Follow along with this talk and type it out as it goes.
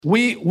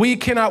We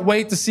cannot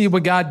wait to see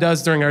what God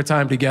does during our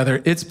time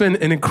together. It's been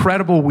an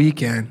incredible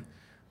weekend.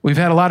 We've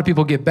had a lot of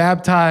people get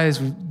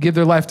baptized, give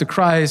their life to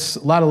Christ,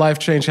 a lot of life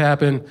change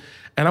happen.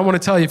 And I want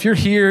to tell you, if you're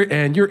here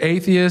and you're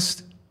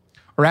atheist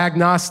or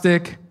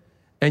agnostic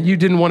and you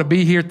didn't want to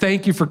be here,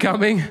 thank you for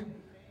coming.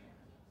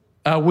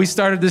 We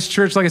started this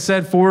church, like I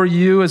said, for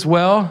you as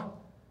well.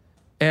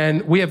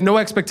 And we have no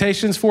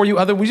expectations for you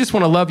we just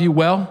want to love you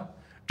well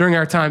during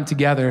our time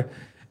together.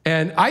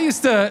 And I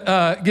used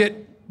to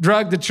get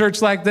drugged to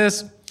church like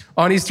this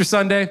on Easter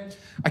Sunday.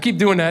 I keep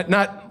doing that,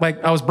 not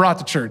like I was brought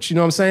to church, you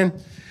know what I'm saying?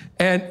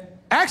 And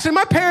actually,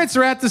 my parents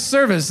are at this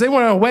service. They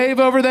want to wave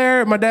over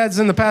there. My dad's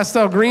in the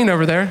pastel green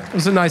over there. It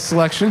was a nice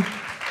selection.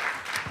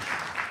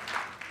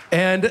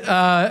 And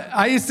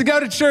I used to go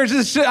to church.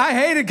 I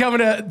hated coming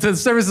to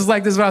services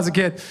like this when I was a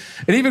kid.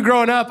 And even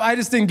growing up, I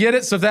just didn't get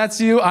it. So if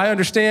that's you, I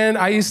understand.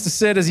 I used to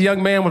sit as a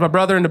young man with my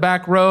brother in the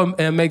back row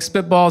and make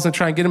spitballs and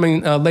try and get them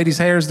in ladies'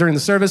 hairs during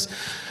the service.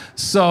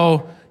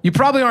 So you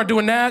probably aren't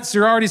doing that, so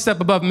you're already a step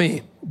above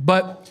me.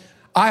 But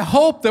I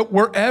hope that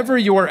wherever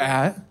you're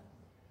at,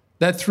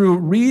 that through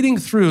reading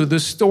through the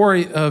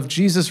story of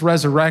Jesus'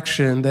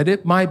 resurrection, that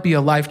it might be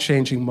a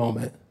life-changing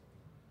moment.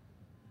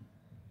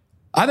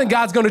 I think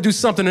God's going to do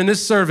something in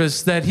this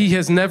service that he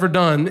has never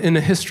done in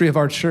the history of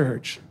our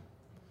church.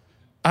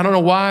 I don't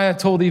know why I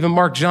told even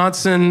Mark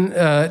Johnson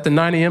at the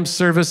 9 a.m.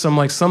 service, I'm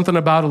like, something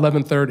about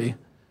 11:30.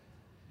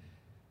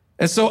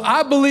 And so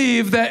I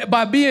believe that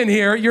by being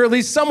here, you're at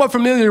least somewhat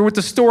familiar with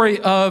the story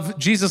of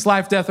Jesus'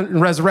 life, death,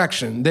 and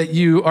resurrection, that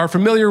you are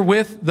familiar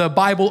with the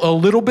Bible a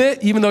little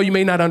bit, even though you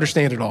may not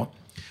understand it all.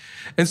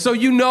 And so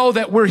you know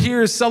that we're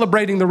here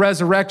celebrating the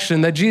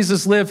resurrection, that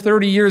Jesus lived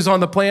 30 years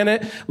on the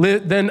planet,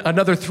 then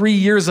another 3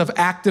 years of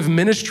active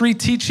ministry,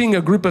 teaching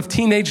a group of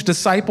teenage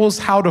disciples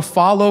how to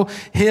follow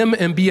him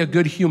and be a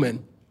good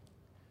human.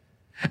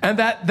 And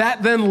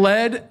that then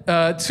led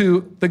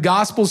to the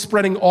gospel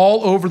spreading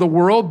all over the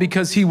world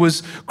because he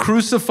was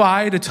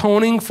crucified,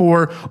 atoning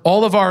for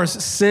all of our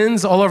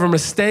sins, all of our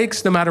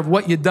mistakes, no matter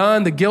what you've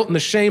done, the guilt and the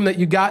shame that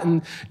you got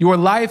in your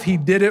life. He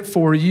did it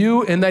for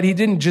you, and that he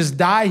didn't just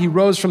die. He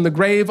rose from the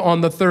grave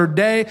on the third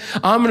day.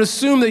 I'm going to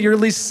assume that you're at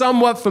least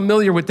somewhat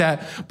familiar with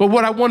that. But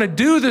what I want to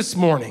do this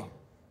morning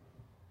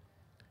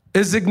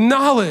is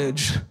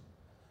acknowledge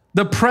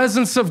the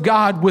presence of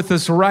God with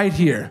us right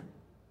here.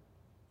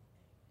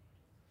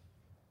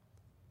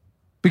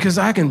 Because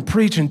I can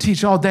preach and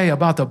teach all day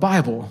about the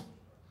Bible,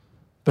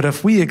 but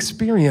if we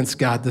experience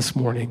God this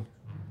morning,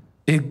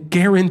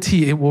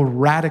 it will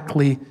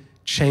radically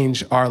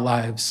change our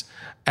lives.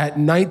 At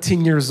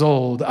 19 years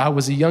old, I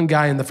was a young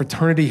guy in the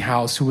fraternity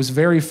house who was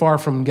very far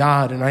from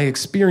God, and I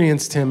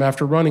experienced him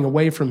after running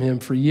away from him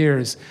for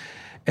years.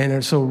 And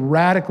it so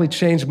radically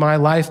changed my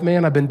life,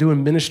 man. I've been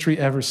doing ministry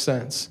ever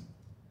since.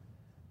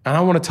 And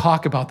I want to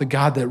talk about the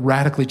God that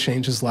radically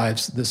changes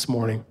lives this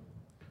morning.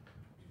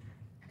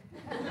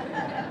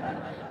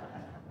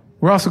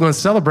 We're also going to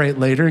celebrate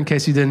later, in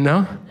case you didn't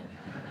know.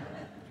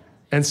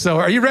 And so,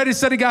 are you ready to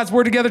study God's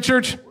word together,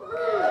 church?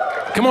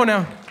 Come on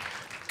now.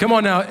 Come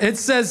on now. It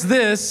says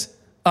this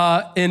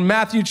in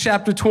Matthew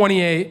chapter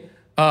 28,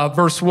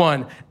 verse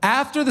 1.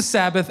 After the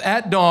Sabbath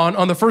at dawn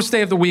on the first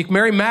day of the week,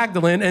 Mary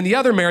Magdalene and the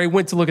other Mary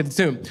went to look at the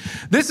tomb.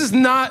 This is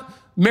not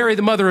Mary,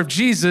 the mother of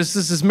Jesus.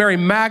 This is Mary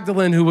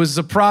Magdalene, who was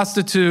a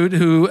prostitute,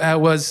 who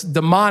was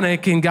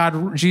demonic, and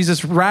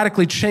Jesus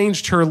radically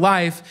changed her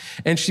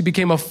life, and she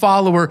became a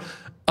follower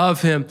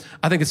of him.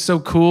 I think it's so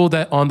cool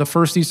that on the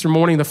first Easter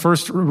morning, the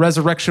first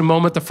resurrection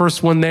moment, the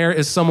first one there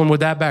is someone with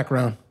that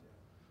background.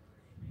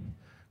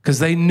 Because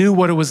they knew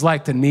what it was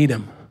like to need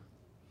him.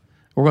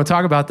 We're going to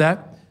talk about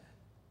that.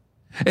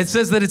 It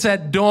says that it's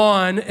at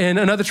dawn, and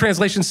another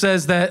translation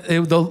says that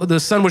the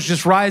sun was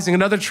just rising.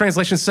 Another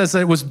translation says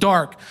that it was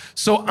dark.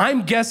 So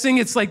I'm guessing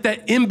it's like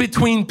that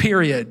in-between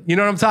period. You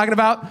know what I'm talking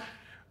about?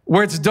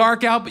 Where it's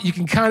dark out, but you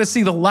can kind of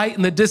see the light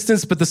in the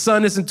distance, but the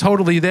sun isn't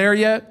totally there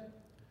yet.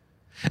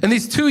 And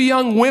these two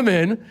young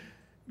women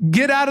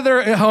get out of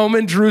their home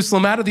in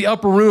Jerusalem, out of the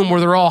upper room where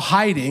they're all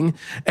hiding,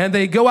 and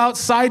they go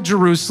outside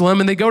Jerusalem,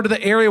 and they go to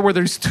the area where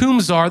there's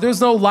tombs are. There's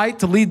no light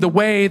to lead the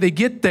way. They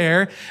get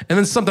there, and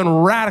then something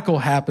radical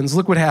happens.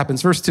 Look what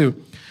happens. Verse 2.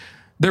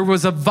 There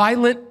was a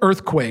violent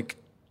earthquake.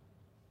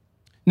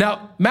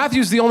 Now,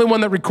 Matthew's the only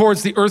one that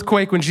records the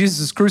earthquake when Jesus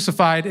is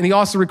crucified, and he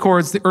also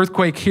records the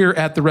earthquake here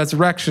at the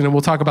resurrection, and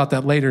we'll talk about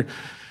that later.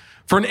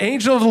 For an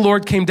angel of the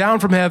Lord came down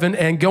from heaven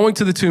and going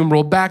to the tomb,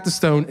 rolled back the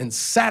stone and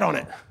sat on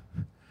it.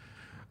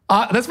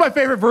 That's my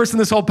favorite verse in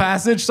this whole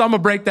passage, so I'm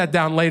gonna break that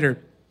down later.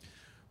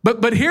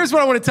 But here's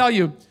what I wanna tell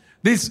you.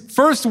 These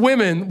first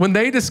women, when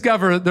they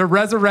discover the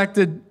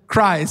resurrected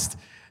Christ,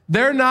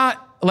 they're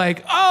not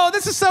like, oh,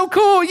 this is so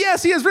cool.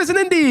 Yes, he has risen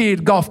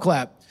indeed. Golf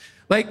clap.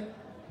 Like,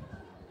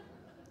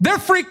 they're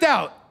freaked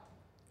out.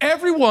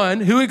 Everyone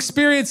who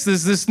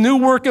experiences this new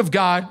work of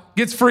God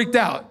gets freaked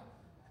out.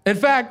 In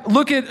fact,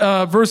 look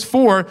at verse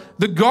 4.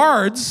 The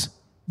guards,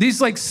 these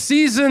like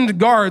seasoned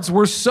guards,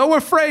 were so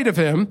afraid of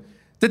him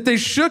that they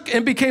shook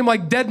and became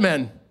like dead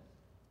men.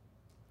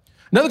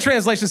 Another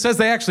translation says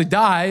they actually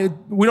died.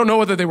 We don't know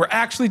whether they were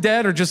actually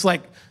dead or just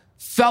like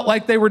felt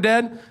like they were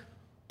dead,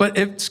 but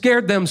it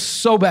scared them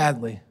so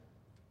badly.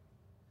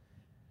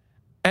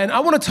 And I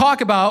want to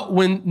talk about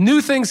when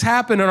new things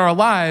happen in our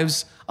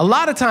lives, a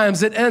lot of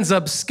times it ends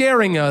up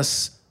scaring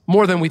us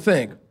more than we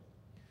think.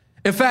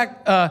 In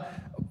fact,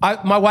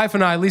 my wife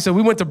and I, Lisa,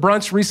 we went to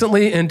brunch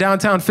recently in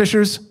downtown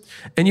Fishers.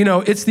 And you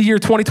know, it's the year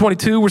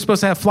 2022. We're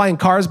supposed to have flying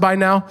cars by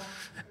now.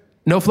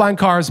 No flying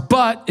cars.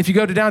 But if you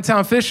go to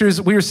downtown Fishers,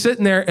 we were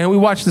sitting there and we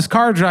watched this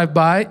car drive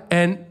by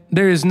and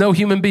there is no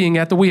human being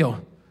at the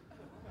wheel.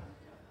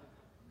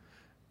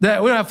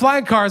 That we don't have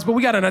flying cars, but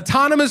we got an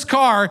autonomous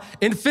car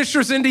in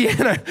Fishers,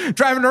 Indiana,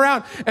 driving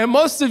around. And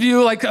most of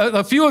you, like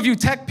a few of you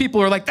tech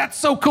people are like, that's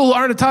so cool,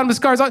 aren't autonomous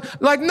cars on?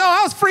 Like, no,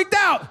 I was freaked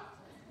out.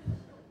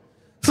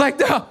 It's like,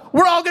 no,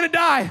 we're all gonna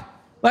die.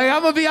 Like,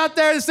 I'm gonna be out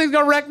there, this thing's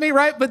gonna wreck me,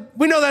 right? But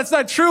we know that's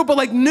not true, but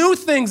like new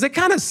things, they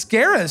kind of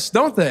scare us,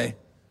 don't they?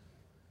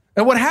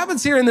 And what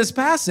happens here in this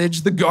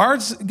passage, the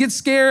guards get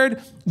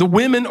scared, the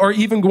women are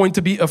even going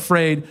to be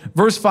afraid.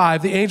 Verse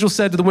 5, the angel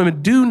said to the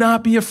women, do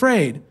not be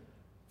afraid,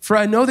 for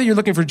I know that you're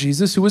looking for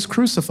Jesus who was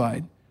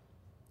crucified.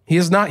 He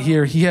is not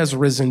here, he has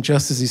risen,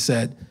 just as he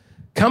said.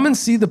 Come and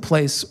see the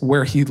place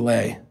where he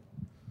lay.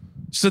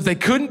 So they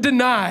couldn't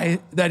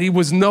deny that he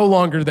was no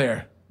longer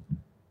there.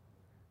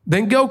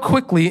 Then go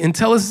quickly and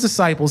tell his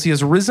disciples he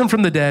has risen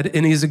from the dead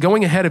and he is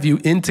going ahead of you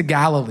into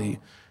Galilee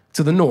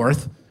to the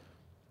north.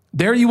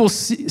 There you will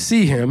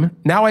see him.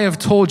 Now I have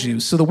told you.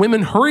 So the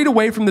women hurried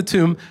away from the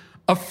tomb,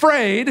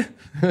 afraid,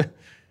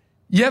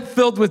 yet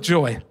filled with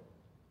joy,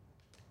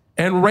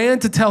 and ran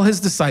to tell his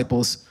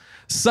disciples.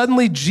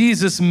 Suddenly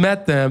Jesus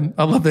met them.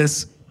 I love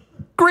this.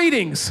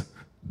 Greetings.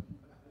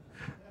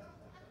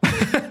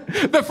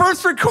 The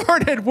first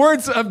recorded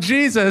words of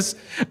Jesus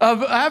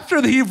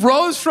after he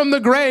rose from the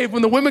grave,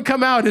 when the women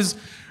come out, is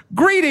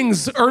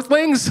greetings,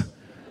 earthlings.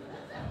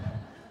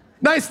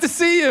 Nice to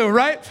see you,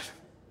 right?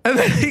 And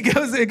then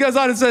it goes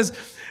on and says,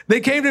 they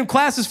came to him,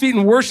 clasped his feet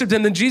and worshiped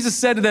him. Then Jesus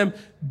said to them,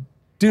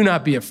 do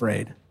not be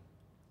afraid.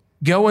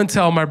 Go and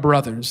tell my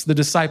brothers, the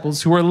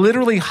disciples, who are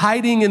literally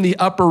hiding in the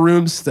upper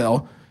room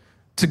still,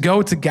 to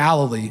go to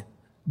Galilee.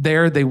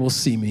 There they will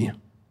see me.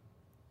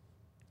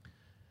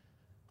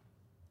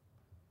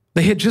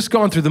 They had just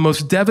gone through the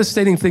most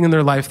devastating thing in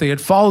their life. They had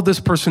followed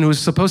this person who was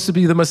supposed to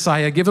be the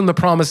Messiah, give them the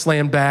promised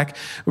land back,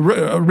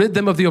 rid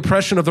them of the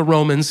oppression of the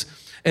Romans.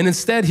 And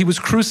instead, he was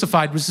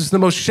crucified, which is the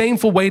most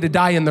shameful way to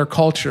die in their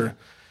culture.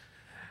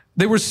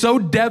 They were so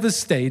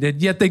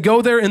devastated, yet they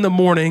go there in the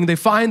morning. They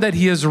find that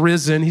he has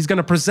risen. He's going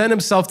to present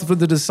himself to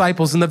the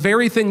disciples. And the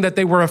very thing that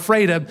they were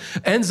afraid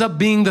of ends up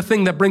being the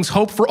thing that brings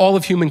hope for all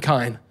of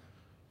humankind.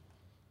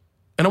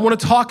 And I want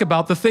to talk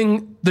about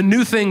the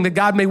new thing that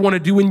God may want to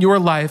do in your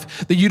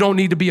life, that you don't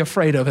need to be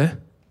afraid of it.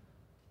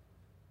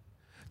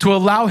 To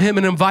allow him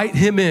and invite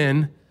him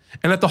in.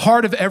 And at the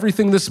heart of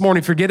everything this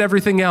morning, forget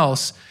everything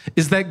else,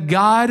 is that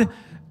God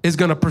is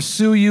going to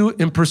pursue you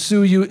and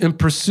pursue you and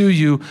pursue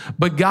you,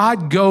 but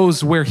God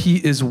goes where he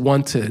is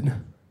wanted.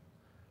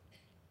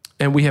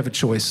 And we have a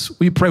choice.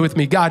 Will you pray with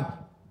me? God,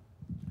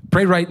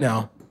 pray right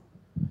now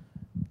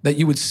that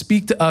you would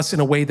speak to us in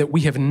a way that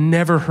we have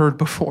never heard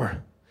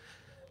before.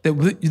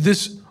 That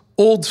this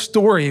old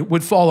story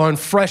would fall on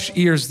fresh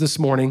ears this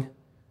morning,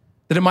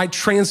 that it might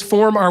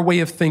transform our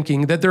way of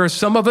thinking, that there are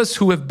some of us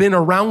who have been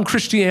around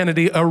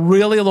Christianity a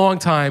really long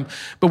time,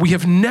 but we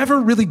have never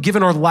really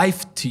given our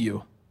life to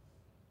you.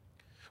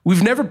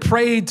 We've never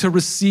prayed to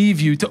receive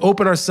you, to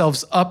open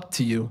ourselves up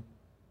to you.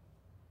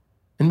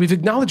 And we've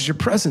acknowledged your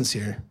presence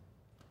here.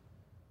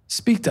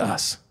 Speak to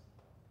us.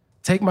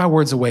 Take my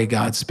words away,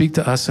 God. Speak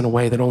to us in a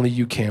way that only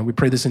you can. We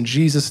pray this in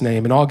Jesus'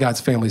 name, and all God's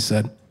family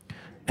said,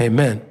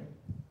 amen.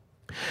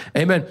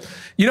 Amen.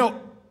 You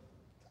know,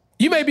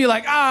 you may be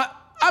like,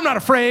 I'm not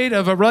afraid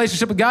of a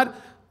relationship with God.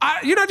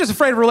 You're not just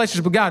afraid of a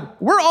relationship with God.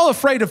 We're all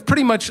afraid of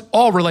pretty much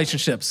all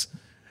relationships.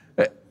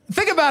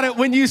 Think about it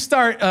when you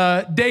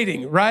start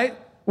dating, right?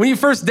 When you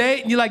first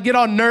date and you like get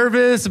all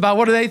nervous about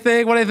what do they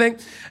think,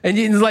 and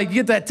you like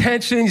get that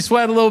tension, you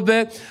sweat a little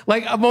bit.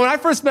 Like when I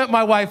first met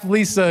my wife,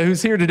 Lisa,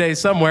 who's here today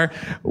somewhere,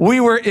 we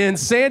were in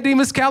San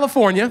Dimas,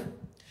 California.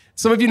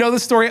 Some of you know the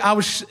story. I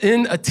was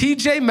in a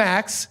TJ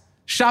Maxx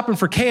shopping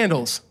for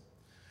candles.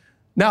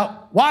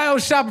 Now, why I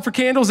was shopping for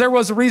candles, there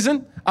was a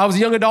reason. I was a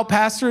young adult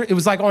pastor. It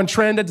was like on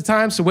trend at the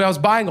time. So I was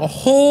buying a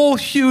whole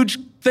huge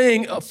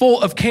thing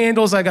full of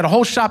candles. I got a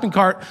whole shopping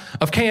cart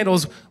of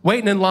candles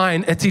waiting in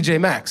line at TJ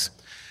Maxx.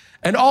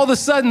 And all of a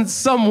sudden,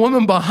 some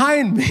woman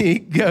behind me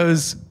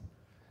goes,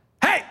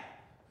 hey,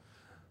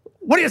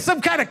 what are you,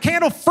 some kind of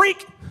candle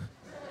freak?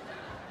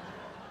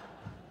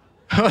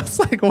 I was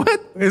like, what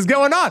is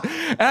going on?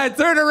 And I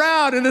turned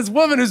around and this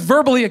woman who's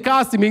verbally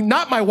accosting me,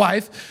 not my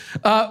wife,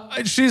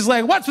 she's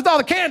like, what's with all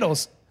the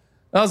candles?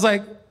 I was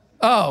like,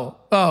 oh,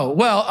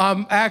 well,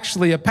 I'm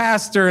actually a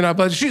pastor.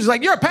 And she's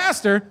like, you're a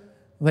pastor?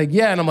 I'm like,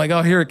 yeah. And I'm like,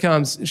 oh, here it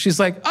comes. And she's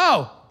like,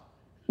 oh,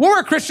 well,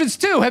 we're Christians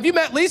too. Have you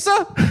met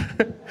Lisa?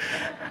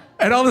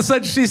 And all of a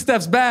sudden she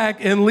steps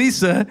back and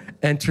Lisa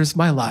enters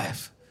my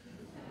life.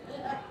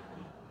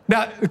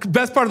 Now, the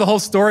best part of the whole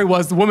story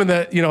was the woman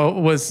that,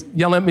 was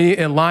yelling at me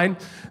in line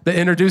that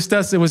introduced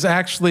us. It was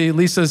actually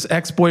Lisa's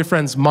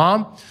ex-boyfriend's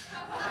mom,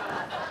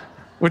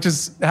 which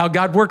is how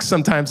God works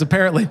sometimes,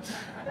 apparently.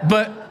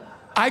 But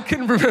I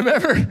can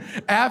remember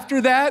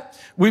after that,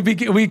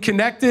 we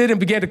connected and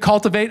began to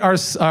cultivate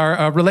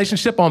our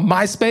relationship on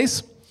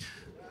MySpace.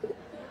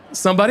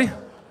 Somebody,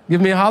 give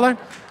me a holler.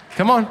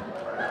 Come on.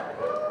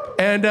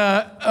 And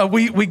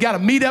we got a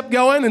meetup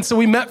going, and so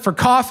we met for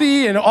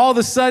coffee, and all of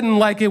a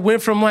sudden, it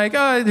went from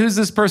oh, who's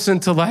this person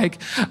to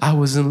I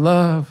was in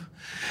love.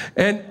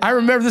 And I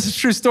remember, this is a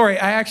true story.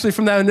 I actually,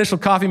 from that initial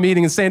coffee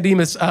meeting in San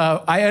Dimas,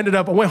 I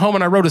went home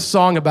and I wrote a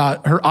song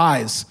about her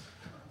eyes.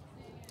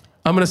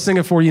 I'm gonna sing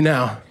it for you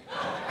now.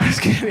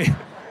 Just kidding.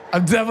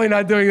 I'm definitely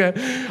not doing that.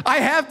 I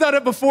have done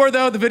it before,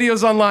 though. The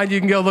video's online. You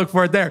can go look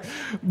for it there.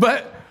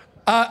 But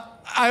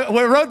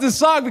I wrote this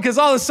song because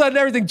all of a sudden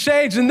everything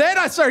changed. And then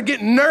I started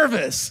getting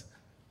nervous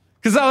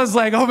because I was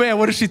like, oh man,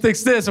 what if she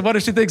thinks this? And what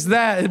if she thinks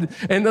that?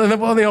 And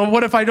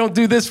what if I don't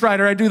do this right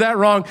or I do that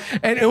wrong?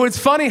 And it was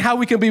funny how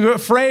we can be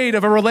afraid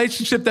of a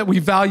relationship that we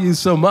value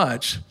so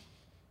much.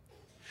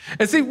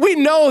 And see, we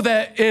know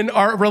that in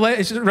our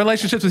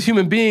relationships with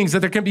human beings that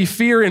there can be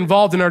fear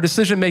involved in our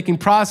decision-making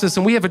process,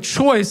 and we have a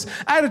choice.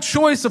 I had a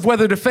choice of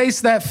whether to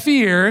face that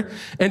fear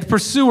and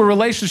pursue a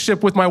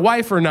relationship with my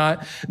wife or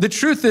not. The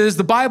truth is,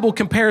 the Bible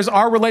compares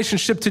our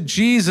relationship to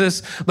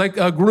Jesus like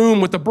a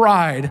groom with a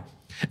bride,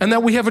 and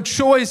that we have a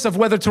choice of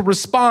whether to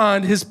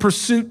respond his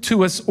pursuit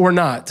to us or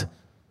not.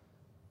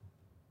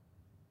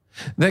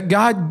 That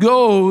God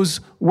goes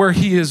where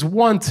he is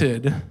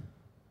wanted,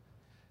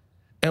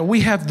 and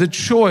we have the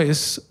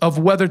choice of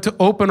whether to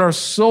open our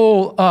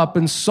soul up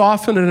and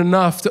soften it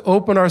enough to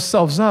open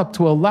ourselves up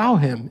to allow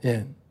him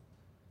in.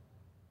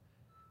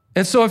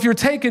 And so if you're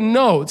taking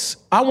notes,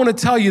 I want to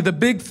tell you the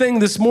big thing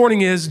this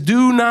morning is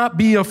do not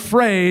be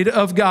afraid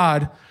of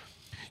God.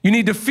 You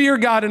need to fear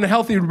God in a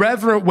healthy,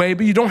 reverent way,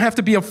 but you don't have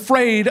to be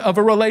afraid of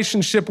a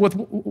relationship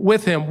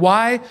with him.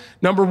 Why?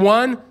 Number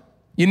one,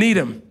 you need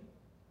him.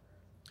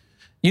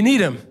 You need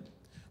him.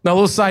 Now, a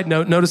little side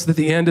note, notice that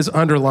the end is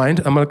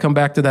underlined. I'm going to come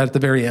back to that at the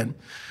very end.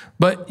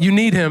 But you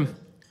need him.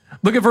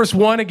 Look at verse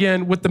 1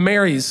 again with the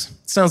Marys.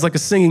 It sounds like a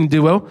singing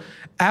duo.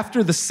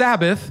 After the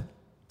Sabbath,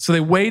 so they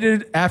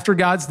waited after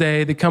God's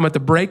day. They come at the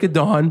break of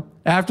dawn.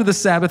 After the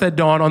Sabbath at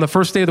dawn, on the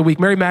first day of the week,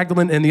 Mary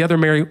Magdalene and the other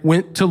Mary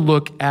went to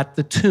look at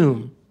the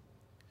tomb.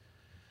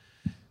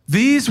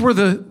 These were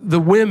the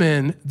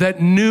women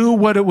that knew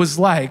what it was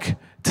like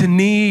to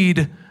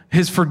need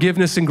his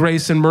forgiveness and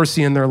grace and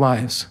mercy in their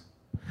lives.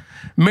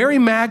 Mary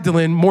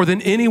Magdalene, more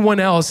than anyone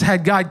else,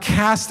 had God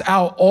cast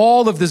out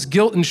all of this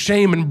guilt and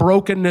shame and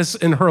brokenness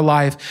in her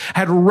life,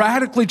 had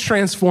radically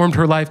transformed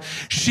her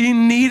life. She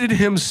needed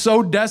him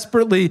so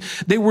desperately.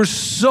 They were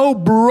so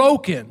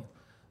broken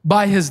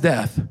by his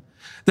death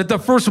that the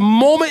first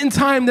moment in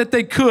time that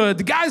they could,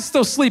 the guy's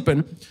still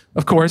sleeping,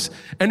 of course,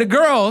 and the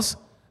girls,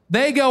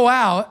 they go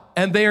out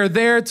and they are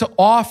there to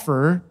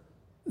offer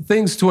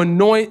things to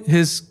anoint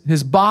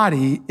his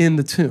body in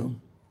the tomb.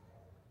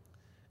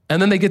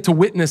 And then they get to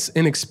witness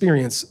and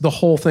experience the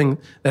whole thing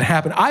that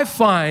happened. I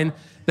find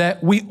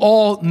that we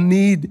all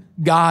need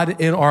God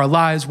in our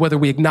lives, whether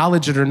we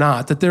acknowledge it or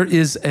not, that there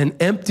is an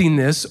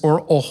emptiness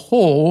or a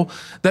hole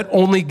that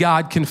only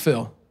God can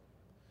fill.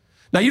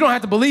 Now, you don't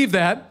have to believe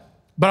that,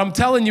 but I'm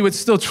telling you it's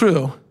still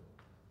true.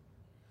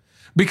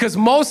 Because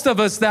most of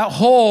us, that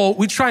hole,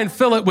 we try and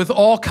fill it with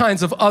all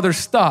kinds of other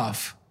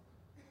stuff.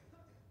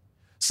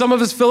 Some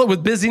of us fill it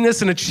with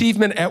busyness and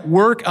achievement at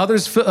work.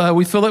 Others,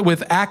 we fill it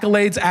with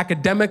accolades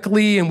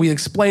academically, and we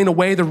explain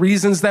away the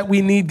reasons that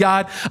we need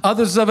God.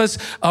 Others of us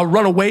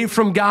run away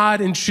from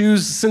God and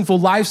choose sinful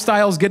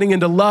lifestyles, getting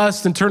into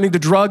lust and turning to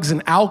drugs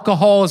and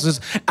alcohol as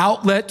an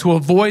outlet to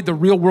avoid the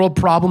real world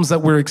problems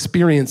that we're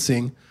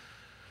experiencing.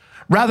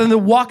 Rather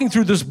than walking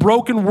through this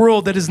broken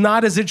world that is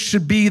not as it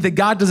should be, that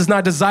God does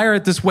not desire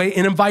it this way,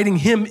 and inviting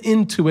him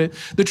into it.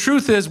 The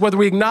truth is, whether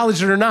we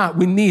acknowledge it or not,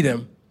 we need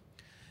him.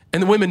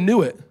 And the women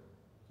knew it.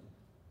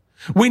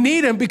 We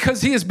need him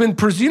because he has been,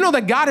 you know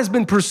that God has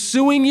been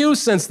pursuing you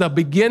since the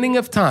beginning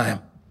of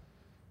time.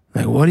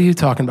 Like, what are you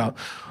talking about?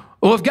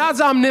 Well, if God's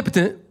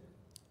omnipotent,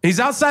 he's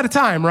outside of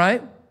time,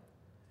 right?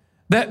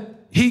 That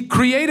he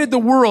created the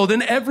world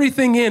and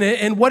everything in it,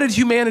 and what did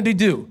humanity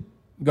do?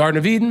 Garden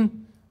of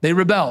Eden, they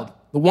rebelled.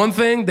 The one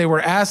thing they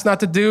were asked not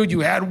to do, you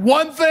had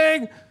one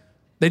thing,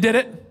 they did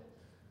it.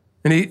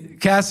 And he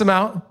cast them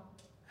out.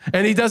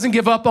 And he doesn't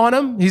give up on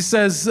them. He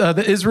says,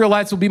 the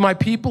Israelites will be my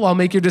people. I'll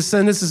make your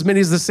descendants as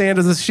many as the sand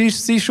of the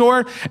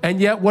seashore.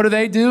 And yet, what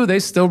do? They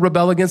still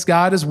rebel against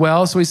God as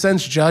well. So he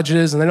sends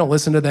judges, and they don't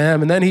listen to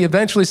them. And then he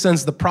eventually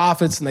sends the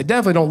prophets, and they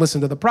definitely don't listen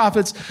to the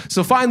prophets.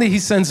 So finally, he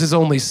sends his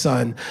only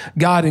son,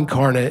 God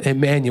incarnate,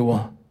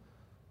 Emmanuel.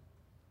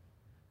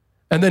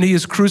 And then he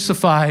is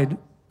crucified,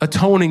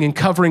 atoning and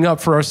covering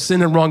up for our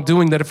sin and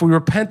wrongdoing, that if we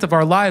repent of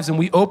our lives and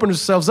we open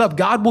ourselves up,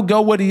 God will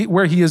go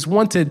where he is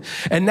wanted,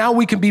 and now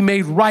we can be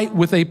made right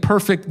with a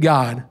perfect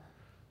God.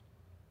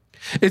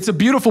 It's a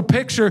beautiful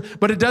picture,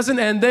 but it doesn't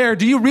end there.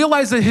 Do you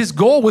realize that his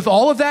goal with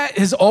all of that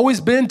has always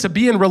been to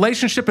be in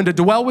relationship and to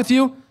dwell with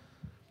you?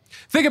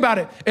 Think about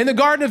it. In the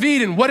Garden of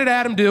Eden, what did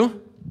Adam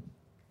do?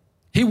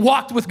 He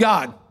walked with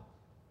God.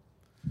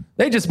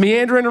 They just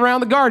meandering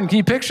around the garden. Can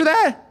you picture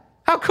that?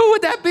 How cool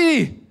would that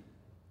be?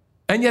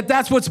 And yet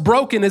that's what's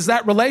broken, is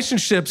that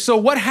relationship. So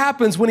what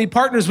happens when he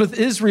partners with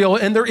Israel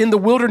and they're in the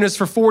wilderness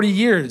for 40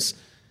 years?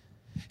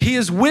 He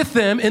is with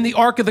them in the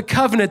Ark of the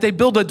Covenant. They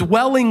build a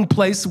dwelling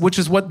place, which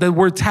is what the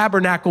word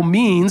tabernacle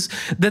means,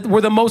 that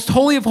where the most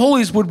holy of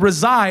holies would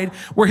reside,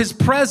 where his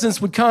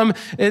presence would come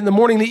in the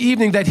morning, the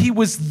evening, that he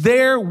was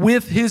there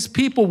with his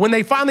people. When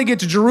they finally get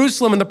to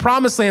Jerusalem and the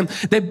promised land,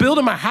 they build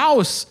him a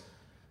house.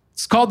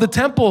 It's called the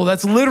temple.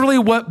 That's literally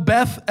what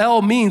Beth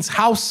El means,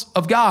 house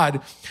of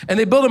God. And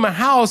they build him a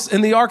house,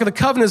 and the Ark of the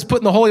Covenant is put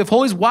in the Holy of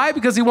Holies. Why?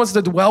 Because he wants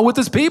to dwell with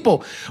his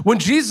people. When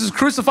Jesus is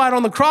crucified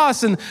on the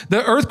cross and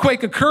the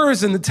earthquake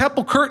occurs and the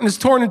temple curtain is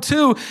torn in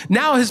two,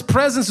 now his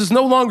presence is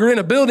no longer in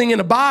a building, in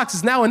a box.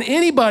 It's now in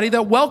anybody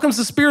that welcomes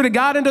the Spirit of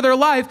God into their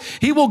life.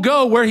 He will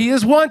go where he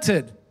is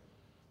wanted.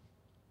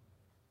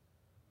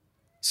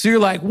 So you're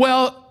like,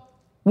 well,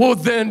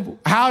 then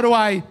how do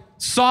I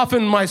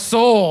soften my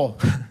soul?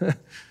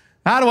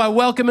 How do I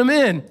welcome him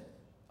in?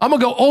 I'm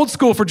gonna go old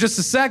school for just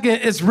a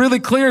second. It's really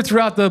clear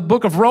throughout the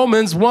book of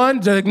Romans, one,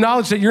 to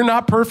acknowledge that you're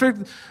not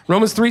perfect.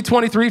 Romans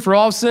 3:23, for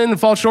all have sinned and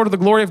fall short of the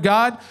glory of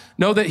God.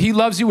 Know that he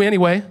loves you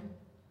anyway,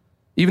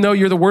 even though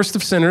you're the worst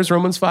of sinners,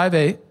 Romans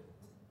 5:8.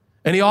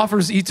 And he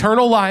offers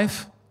eternal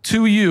life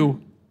to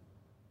you,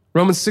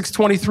 Romans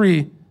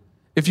 6:23,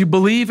 if you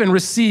believe and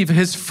receive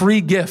his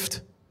free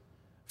gift.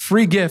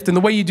 Free gift. And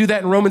the way you do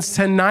that in Romans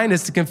 10:9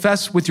 is to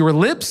confess with your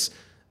lips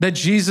that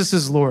Jesus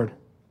is Lord.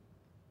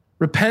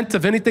 Repent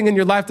of anything in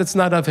your life that's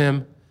not of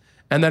him,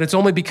 and that it's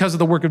only because of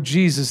the work of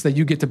Jesus that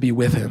you get to be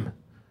with him.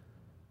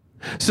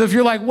 So if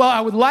you're like, well,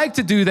 I would like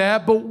to do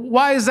that, but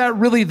why is that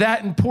really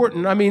that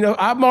important? I mean,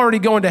 I'm already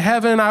going to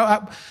heaven.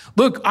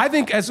 Look, I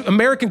think as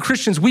American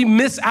Christians, we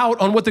miss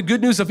out on what the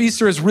good news of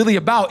Easter is really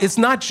about. It's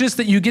not just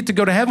that you get to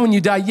go to heaven when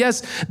you die.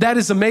 Yes, that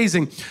is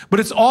amazing. But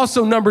it's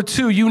also, number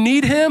two, you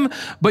need him,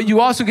 but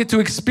you also get to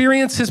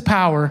experience his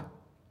power.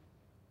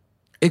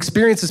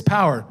 Experience his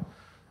power.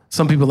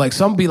 Some people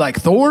some be like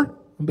Thor,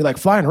 some be like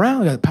flying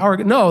around, got power.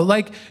 No,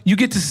 like you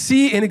get to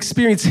see and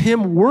experience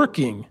him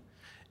working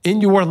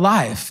in your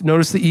life.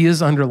 Notice the E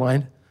is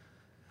underlined.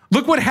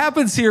 Look what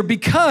happens here.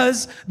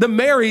 Because the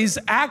Marys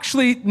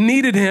actually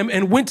needed him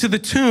and went to the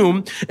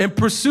tomb and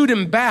pursued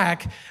him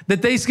back,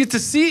 that they get to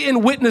see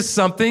and witness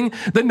something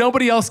that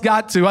nobody else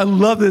got to. I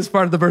love this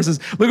part of the verses.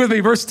 Look with me,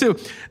 verse 2.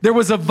 There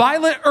was a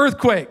violent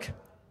earthquake.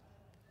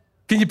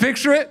 Can you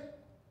picture it?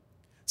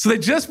 So they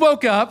just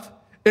woke up.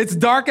 It's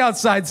dark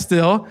outside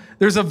still.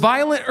 There's a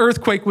violent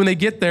earthquake when they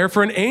get there,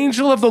 for an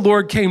angel of the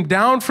Lord came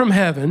down from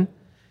heaven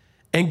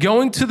and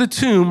going to the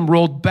tomb,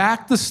 rolled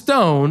back the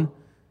stone,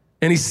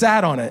 and he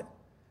sat on it.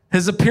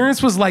 His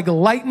appearance was like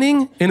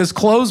lightning, and his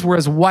clothes were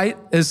as white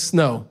as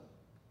snow.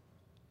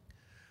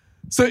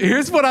 So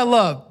here's what I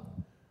love.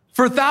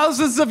 For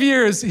thousands of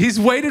years, he's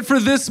waited for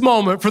this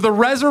moment, for the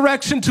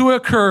resurrection to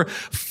occur.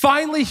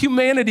 Finally,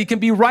 humanity can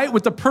be right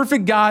with the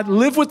perfect God,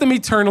 live with him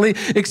eternally,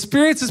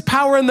 experience his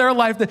power in their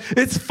life.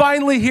 It's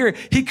finally here.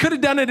 He could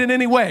have done it in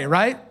any way,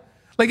 right?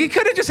 Like he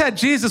could have just had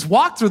Jesus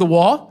walk through the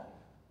wall.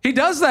 He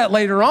does that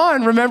later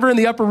on, remember in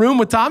the upper room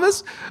with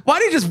Thomas? Why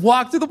did he just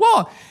walk through the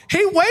wall?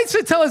 He waits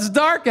until it's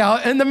dark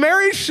out and the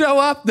Marys show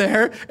up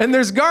there and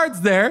there's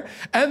guards there.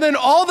 And then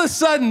all of a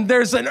sudden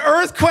there's an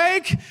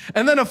earthquake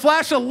and then a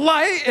flash of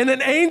light and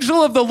an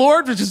angel of the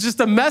Lord, which is just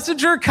a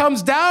messenger,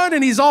 comes down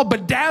and he's all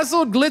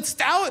bedazzled,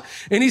 glitzed out.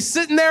 And he's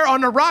sitting there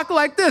on a rock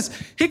like this.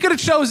 He could have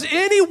chose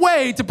any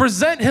way to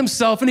present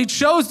himself and he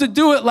chose to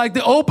do it like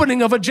the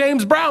opening of a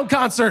James Brown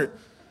concert.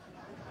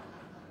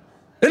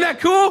 Isn't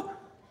that cool?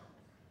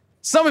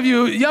 Some of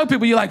you young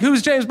people, you're like,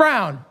 who's James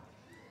Brown?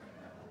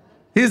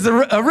 He's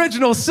the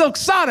original Silk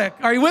Sonic.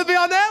 Are you with me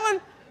on that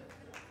one?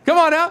 Come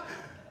on now.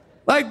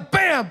 Like,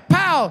 bam,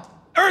 pow,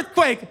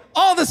 earthquake.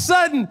 All of a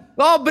sudden,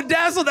 all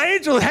bedazzled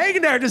angel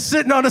hanging there just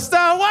sitting on a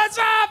stone. What's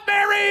up,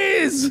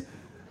 Marys?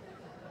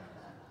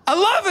 I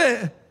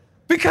love it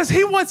because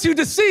he wants you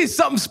to see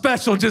something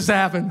special just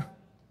happen.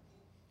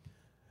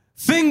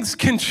 Things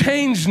can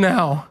change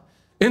now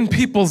in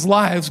people's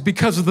lives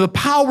because of the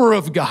power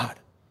of God.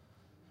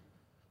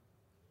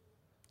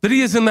 That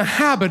he is in the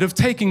habit of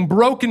taking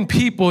broken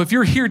people. If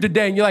you're here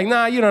today and you're like,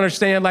 nah, you don't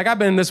understand. Like, I've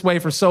been this way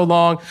for so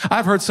long.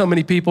 I've heard so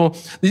many people.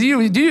 You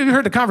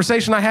heard the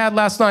conversation I had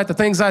last night, the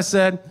things I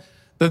said,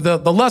 the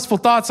lustful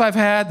thoughts I've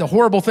had, the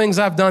horrible things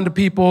I've done to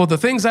people, the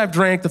things I've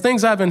drank, the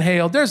things I've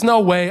inhaled. There's no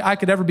way I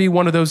could ever be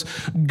one of those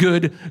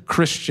good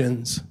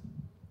Christians.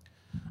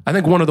 I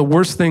think one of the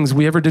worst things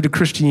we ever did to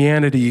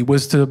Christianity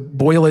was to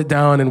boil it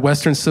down in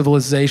Western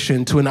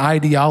civilization to an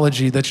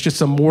ideology that's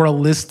just a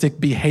moralistic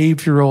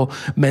behavioral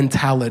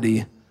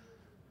mentality.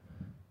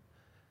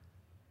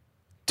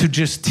 To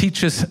just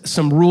teach us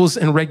some rules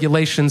and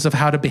regulations of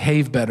how to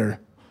behave better.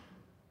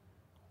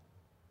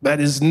 That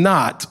is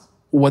not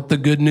what the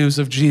good news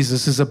of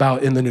Jesus is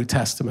about in the New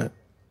Testament.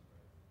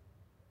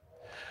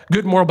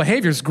 Good moral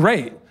behavior is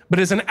great, but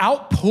it's an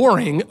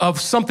outpouring of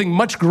something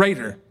much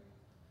greater.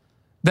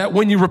 That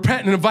when you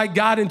repent and invite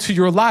God into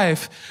your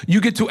life,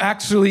 you get to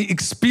actually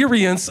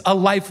experience a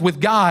life with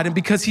God. And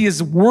because he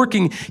is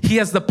working, he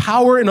has the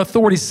power and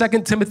authority.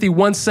 2 Timothy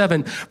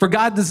 1:7, for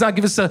God does not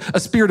give us a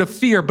spirit of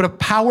fear, but of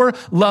power,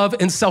 love,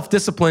 and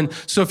self-discipline.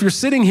 So if you're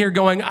sitting here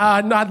going,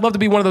 I'd love to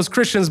be one of those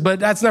Christians, but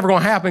that's never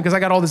going to happen because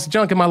I got all this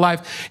junk in my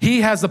life.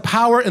 He has the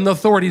power and the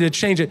authority to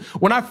change it.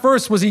 When I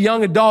first was a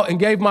young adult and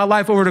gave my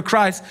life over to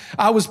Christ,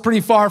 I was pretty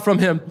far from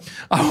him.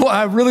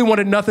 I really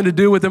wanted nothing to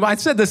do with him. I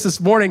said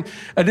this morning.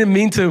 I didn't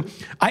mean to.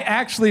 I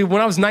actually,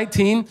 when I was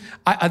 19,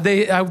 I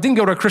didn't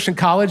go to a Christian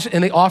college,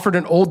 and they offered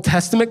an Old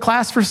Testament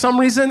class for some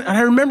reason. And I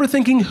remember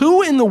thinking,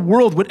 who in the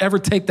world would ever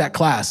take that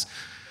class?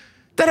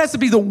 That has to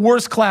be the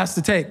worst class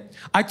to take.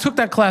 I took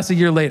that class a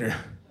year later.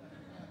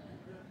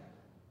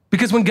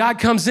 Because when God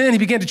comes in, he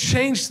began to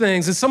change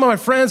things. And some of my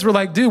friends were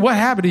like, dude, what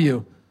happened to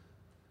you?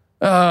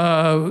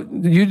 I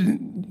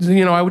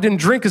didn't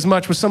drink as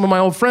much with some of my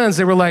old friends.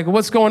 They were like,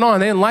 what's going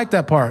on? They didn't like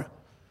that part.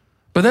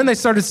 But then they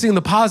started seeing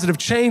the positive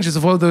changes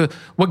of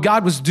what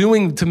God was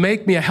doing to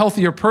make me a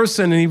healthier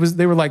person. And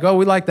they were like, oh,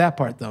 we like that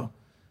part though.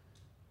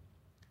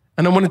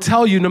 And I want to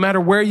tell you, no matter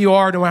where you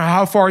are, no matter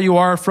how far you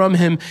are from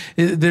him,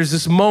 there's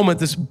this moment,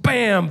 this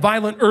bam,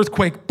 violent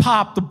earthquake,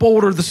 pop, the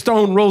boulder, the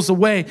stone rolls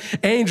away,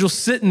 angels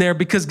sitting there,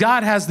 because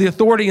God has the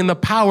authority and the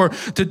power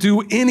to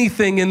do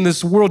anything in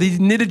this world. He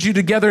knitted you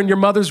together in your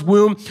mother's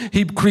womb.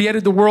 He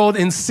created the world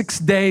in 6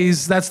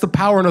 days. That's the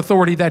power and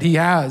authority that he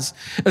has.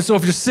 And so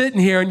if you're sitting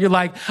here and you're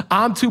like,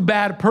 I'm too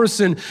bad a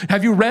person,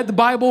 have you read the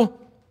Bible?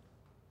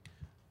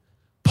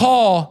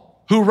 Paul,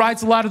 who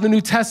writes a lot of the New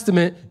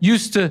Testament, he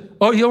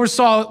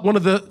oversaw one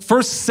of the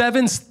first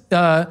 7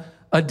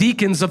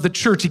 deacons of the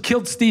church. He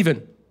killed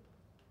Stephen.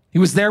 He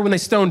was there when they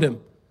stoned him.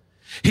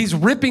 He's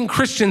ripping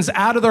Christians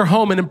out of their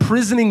home and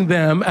imprisoning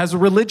them as a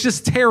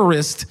religious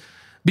terrorist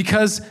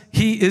because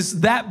he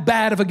is that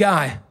bad of a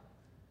guy.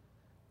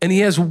 And he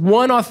has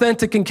one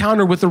authentic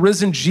encounter with the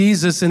risen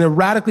Jesus, and it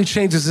radically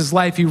changes his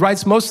life. He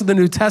writes most of the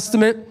New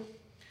Testament,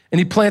 and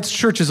he plants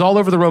churches all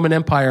over the Roman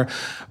Empire.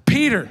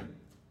 Peter,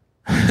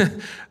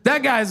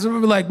 that guy's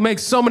like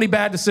makes so many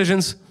bad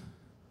decisions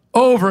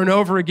over and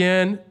over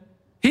again.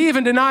 He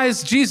even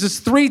denies Jesus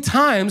 3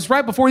 times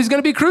right before he's going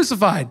to be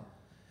crucified.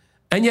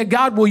 And yet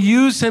God will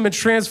use him and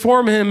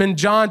transform him. In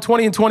John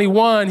 20 and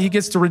 21, he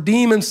gets to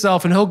redeem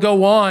himself, and he'll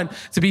go on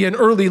to be an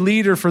early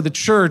leader for the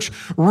church.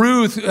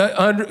 Ruth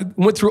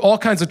went through all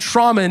kinds of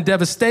trauma and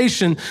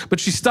devastation,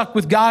 but she stuck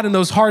with God in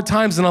those hard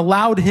times and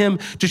allowed him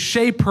to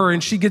shape her,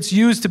 and she gets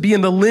used to be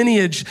in the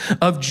lineage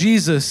of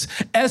Jesus.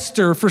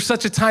 Esther, for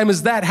such a time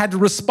as that, had to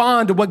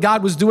respond to what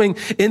God was doing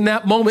in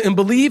that moment and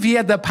believe he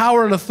had the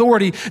power and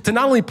authority to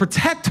not only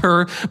protect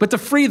her, but to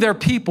free their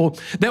people.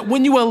 That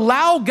when you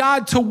allow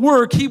God to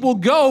work, he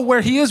will go where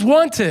he is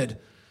wanted.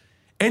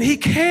 And he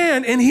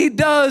can, and he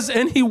does,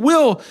 and he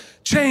will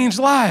change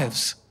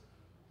lives.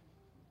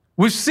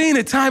 We've seen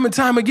it time and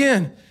time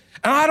again.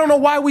 And I don't know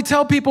why we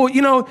tell people,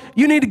 you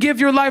need to give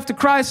your life to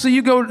Christ so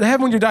you go to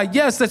heaven when you die.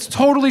 Yes, that's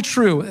totally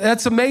true.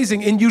 That's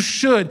amazing, and you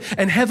should.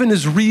 And heaven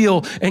is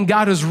real, and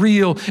God is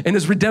real, and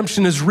his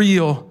redemption is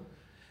real.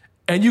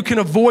 And you can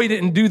avoid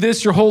it and do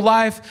this your whole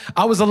life.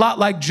 I was a lot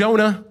like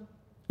Jonah.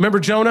 Remember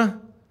Jonah?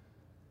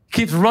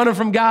 Keeps running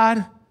from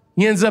God.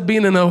 He ends up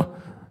being in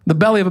the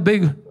belly of a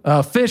big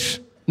fish,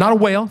 not a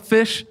whale,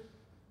 fish,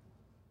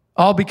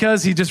 all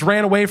because he just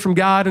ran away from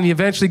God, and he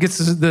eventually gets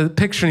the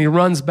picture and he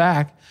runs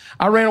back.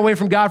 I ran away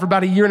from God for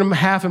about 1.5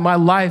 years in my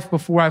life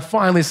before I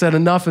finally said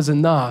enough is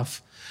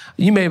enough.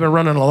 You may have been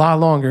running a lot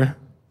longer,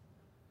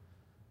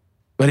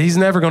 but he's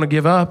never going to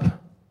give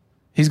up.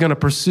 He's going to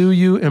pursue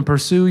you and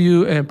pursue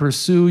you and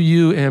pursue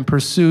you and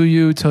pursue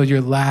you till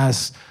your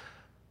last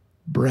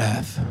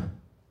breath,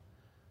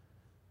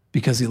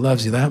 because he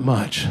loves you that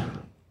much.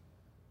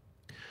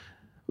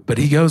 But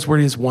he goes where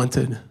he is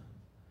wanted.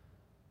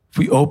 If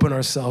we open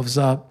ourselves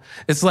up.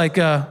 It's like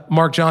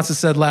Mark Johnson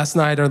said last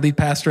night, our lead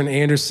pastor in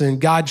Anderson,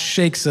 God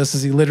shakes us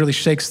as he literally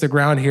shakes the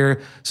ground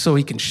here so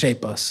he can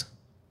shape us.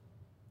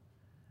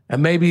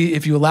 And maybe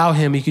if you allow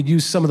him, he could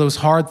use some of those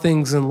hard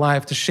things in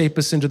life to shape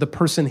us into the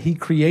person he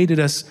created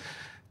us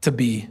to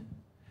be.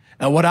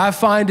 And what I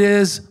find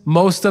is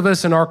most of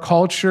us in our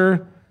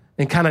culture,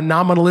 in kind of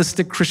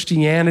nominalistic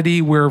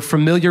Christianity, we're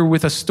familiar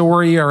with a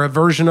story or a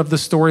version of the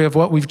story of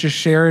what we've just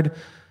shared,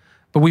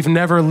 but we've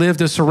never lived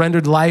a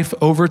surrendered life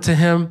over to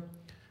him,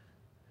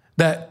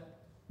 that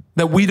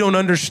we don't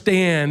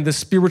understand the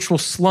spiritual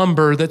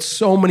slumber that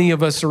so many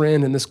of us are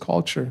in this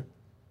culture.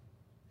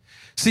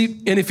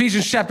 See, in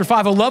Ephesians chapter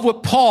 5, I love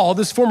what Paul,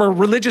 this former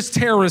religious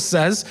terrorist,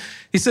 says.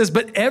 He says,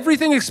 but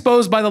everything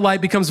exposed by the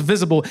light becomes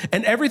visible,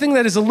 and everything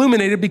that is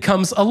illuminated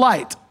becomes a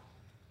light.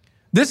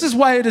 This is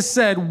why it is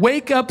said,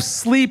 wake up,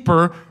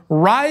 sleeper,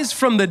 rise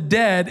from the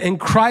dead, and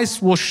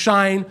Christ will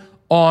shine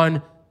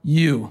on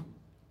you.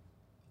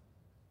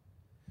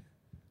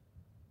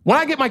 When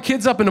I get my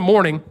kids up in the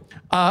morning,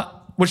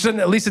 which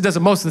at least it does it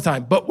most of the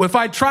time. But if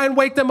I try and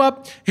wake them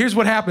up, here's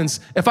what happens.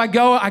 If I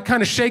go, I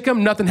kind of shake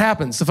them, nothing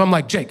happens. If I'm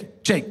like, Jake,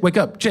 wake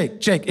up,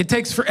 Jake, it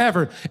takes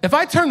forever. If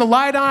I turn the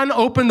light on,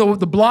 open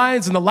the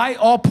blinds, and the light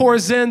all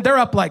pours in, they're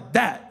up like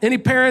that. Any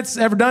parents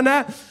ever done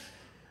that?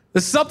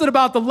 There's something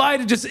about the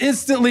light, it just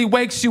instantly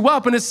wakes you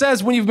up. And it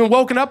says when you've been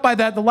woken up by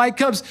that, the light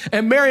comes.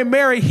 And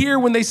Mary here,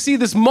 when they see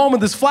this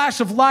moment, this flash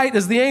of light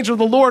as the angel of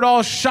the Lord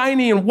all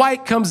shiny and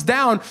white comes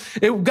down,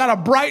 it got to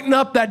brighten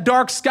up that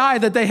dark sky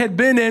that they had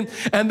been in.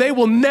 And they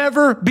will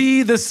never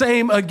be the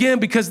same again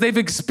because they've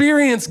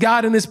experienced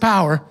God in his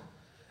power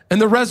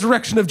and the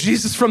resurrection of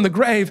Jesus from the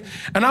grave.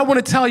 And I want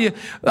to tell you,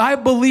 I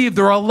believe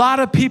there are a lot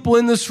of people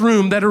in this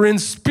room that are in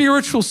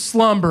spiritual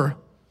slumber.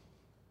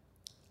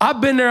 I've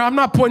been there. I'm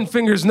not pointing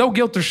fingers, no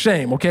guilt or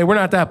shame, okay? We're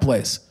not that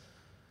place.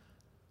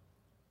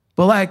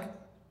 But like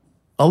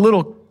a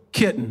little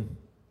kitten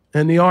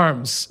in the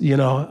arms,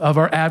 of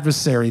our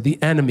adversary, the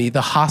enemy,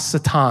 the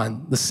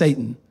Hasatan, the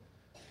Satan.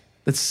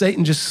 That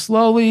Satan just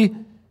slowly,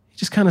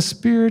 just kind of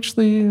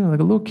spiritually, like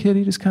a little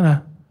kitty, just kind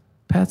of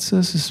pets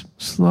us, just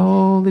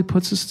slowly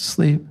puts us to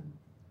sleep.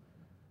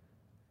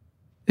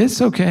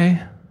 It's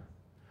okay.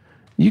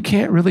 You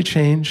can't really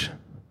change.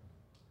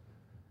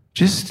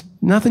 Just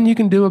nothing you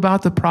can do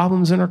about the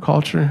problems in our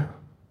culture.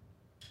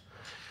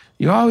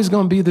 You're always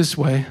going to be this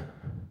way.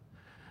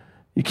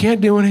 You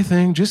can't do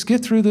anything. Just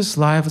get through this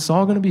life. It's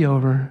all going to be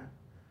over.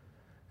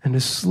 And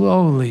it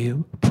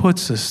slowly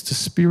puts us to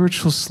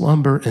spiritual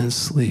slumber and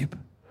sleep.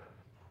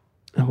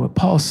 And what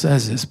Paul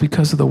says is,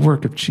 because of the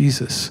work of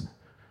Jesus,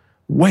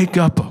 wake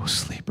up, O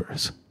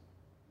sleepers.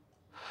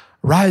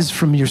 Rise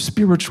from your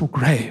spiritual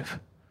grave,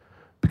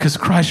 because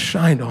Christ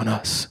shined on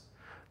us.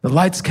 The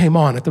lights came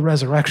on at the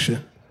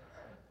resurrection.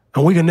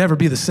 And we can never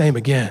be the same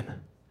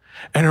again.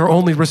 And our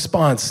only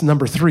response,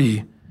 number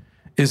 3,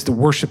 is to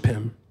worship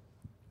him.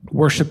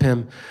 Worship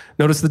him.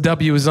 Notice the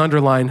W is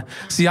underlined.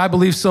 See, I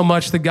believe so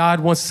much that God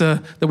wants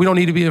that we don't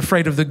need to be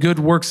afraid of the good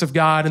works of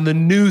God and the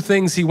new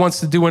things he wants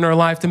to do in our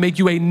life to make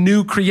you a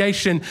new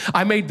creation.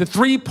 I made the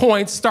 3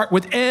 points start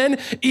with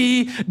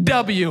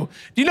N-E-W.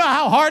 Do you know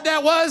how hard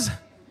that was?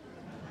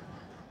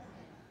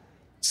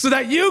 So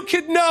that you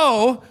could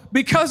know,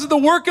 because of the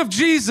work of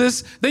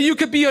Jesus, that you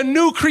could be a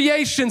new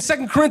creation.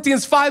 2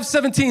 Corinthians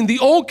 5:17, the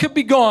old could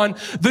be gone,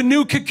 the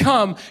new could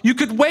come. You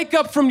could wake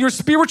up from your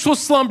spiritual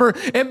slumber.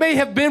 It may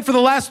have been for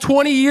the last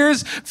 20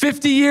 years,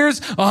 50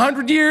 years,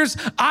 100 years.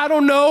 I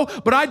don't know,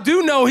 but I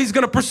do know he's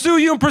going to pursue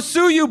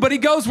you, but he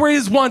goes where he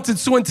is wanted.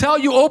 So until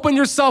you open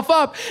yourself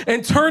up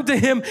and turn to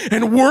him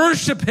and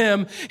worship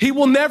him, he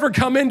will never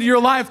come into your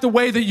life the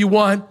way that you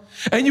want.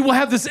 And you will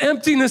have this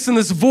emptiness and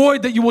this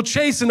void that you will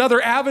chase in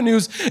other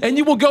avenues. And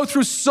you will go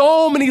through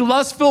so many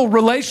lustful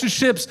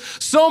relationships,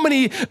 so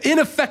many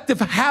ineffective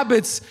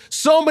habits,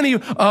 so many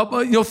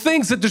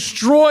things that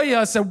destroy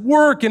us at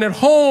work and at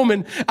home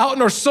and out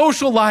in our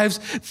social lives,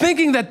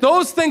 thinking that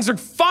those things are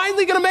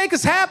finally going to make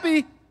us happy.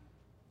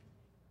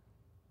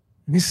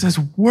 And he says,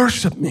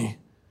 worship me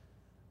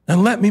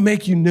and let me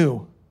make you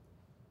new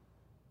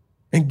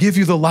and give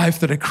you the life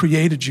that I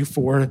created you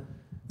for.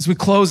 As we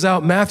close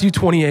out, Matthew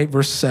 28,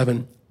 verse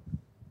 7.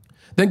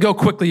 Then go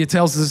quickly, he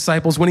tells his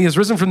disciples, when he has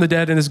risen from the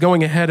dead and is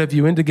going ahead of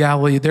you into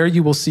Galilee, there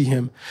you will see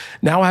him.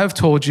 Now I have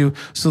told you.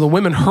 So the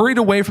women hurried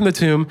away from the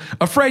tomb,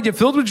 afraid yet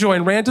filled with joy,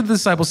 and ran to the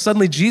disciples.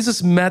 Suddenly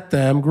Jesus met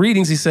them.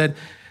 Greetings, he said.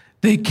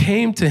 They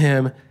came to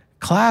him,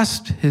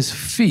 clasped his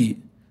feet,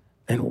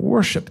 and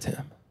worshiped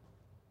him.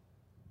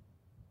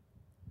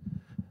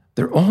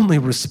 Their only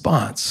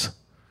response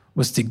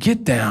was to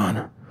get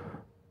down,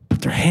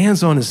 put their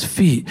hands on his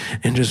feet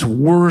and just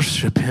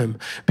worship him,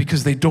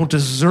 because they don't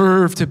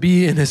deserve to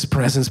be in his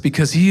presence,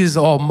 because he is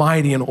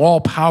almighty and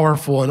all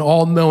powerful and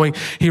all knowing.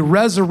 He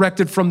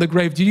resurrected from the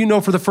grave. Do you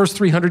know for the first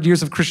 300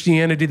 years of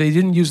Christianity, they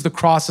didn't use the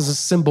cross as a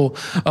symbol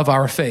of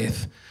our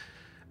faith,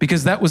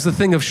 because that was the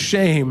thing of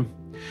shame.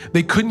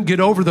 They couldn't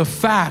get over the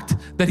fact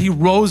that he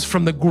rose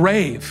from the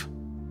grave.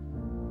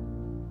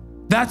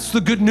 That's the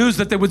good news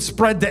that they would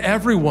spread to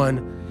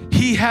everyone.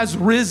 He has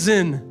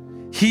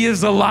risen. He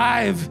is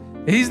alive.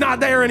 He's not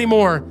there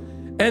anymore.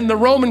 And the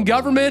Roman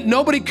government,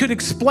 nobody could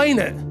explain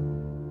it.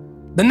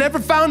 They never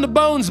found the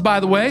bones, by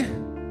the way.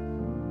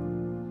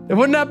 It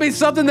wouldn't that be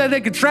something that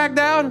they could track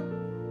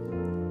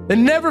down? They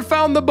never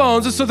found the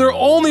bones. And so their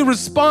only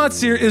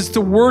response here is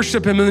to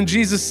worship him. And then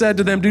Jesus said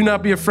to them, do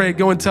not be afraid.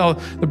 Go and tell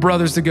the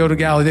brothers to go to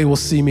Galilee. They will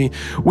see me.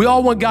 We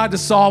all want God to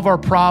solve our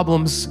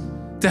problems,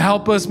 to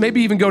help us,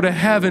 maybe even go to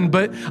heaven.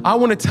 But I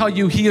want to tell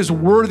you, he is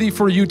worthy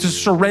for you to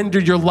surrender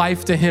your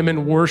life to him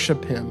and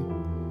worship him.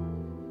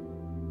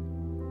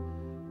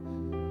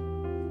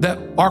 That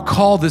our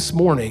call this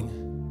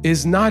morning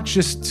is not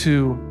just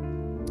to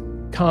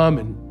come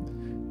and,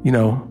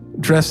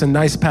 dress in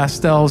nice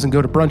pastels and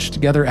go to brunch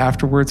together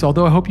afterwards,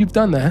 although I hope you've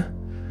done that.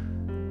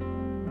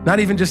 Not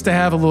even just to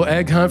have a little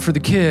egg hunt for the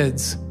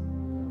kids,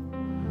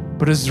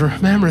 but is to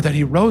remember that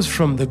he rose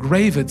from the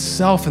grave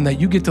itself and that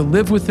you get to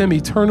live with him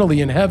eternally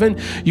in heaven.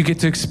 You get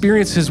to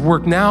experience his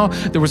work now.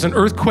 There was an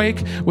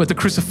earthquake with the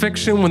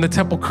crucifixion when the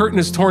temple curtain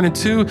is torn in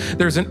two.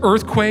 There's an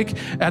earthquake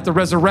at the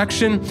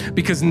resurrection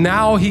because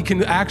now he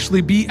can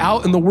actually be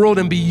out in the world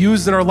and be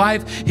used in our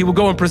life. He will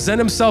go and present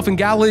himself in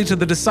Galilee to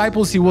the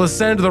disciples. He will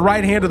ascend to the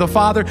right hand of the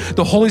Father.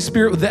 The Holy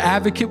Spirit, the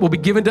advocate, will be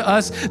given to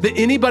us, that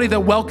anybody that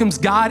welcomes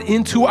God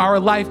into our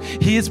life,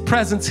 his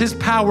presence, his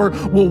power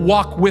will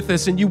walk with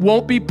us. And you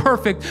won't be perfect,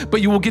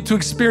 but you will get to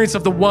experience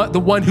of the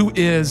one who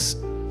is.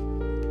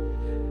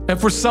 And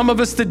for some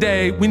of us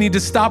today, we need to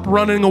stop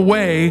running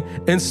away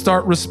and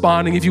start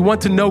responding. If you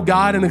want to know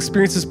God and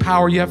experience his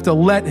power, you have to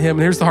let him,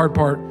 and here's the hard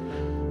part,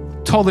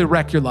 totally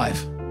wreck your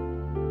life.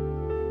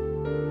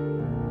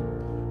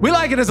 We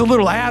like it as a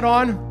little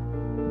add-on,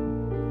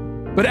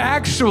 but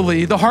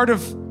actually the heart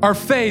of our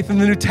faith in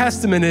the New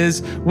Testament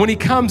is when he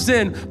comes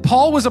in,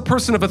 Paul was a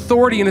person of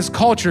authority in his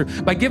culture.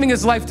 By giving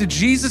his life to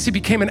Jesus, he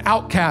became an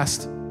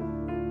outcast.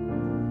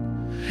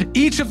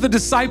 Each of the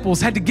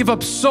disciples had to give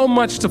up so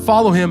much to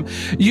follow him.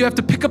 You have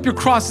to pick up your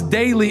cross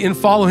daily and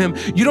follow him.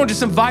 You don't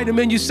just invite him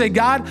in. You say,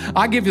 God,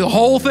 I give you the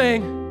whole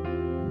thing.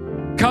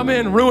 Come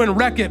in, ruin,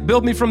 wreck it,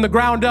 build me from the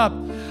ground up.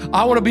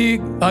 I want to be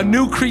a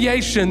new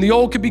creation. The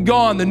old could be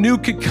gone, the new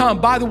could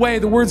come. By the way,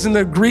 the words in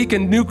the Greek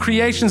and new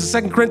creations,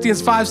 2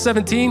 Corinthians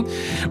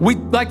 5:17, we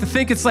like to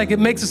think it's like it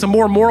makes us a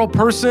more moral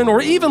person,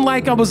 or even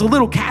like I was a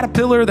little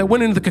caterpillar that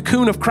went into the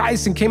cocoon of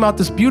Christ and came out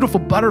this beautiful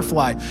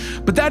butterfly.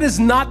 But that is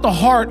not the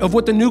heart of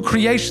what the new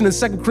creation in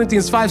 2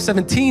 Corinthians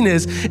 5:17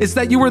 is. It's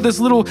that you were this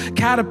little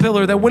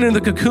caterpillar that went into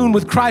the cocoon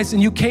with Christ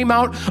and you came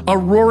out a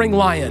roaring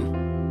lion.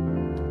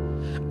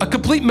 A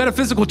complete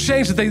metaphysical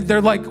change that they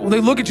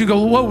look at you and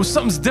go, whoa,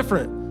 something's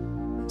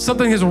different.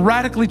 Something has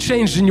radically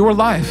changed in your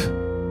life.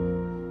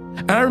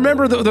 And I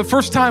remember the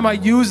first time I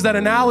used that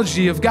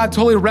analogy of God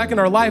totally wrecking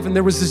our life, and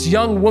there was this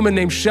young woman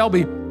named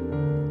Shelby.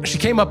 She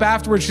came up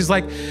afterwards. She's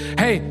like,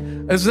 hey,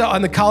 this was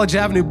on the College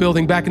Avenue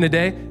building back in the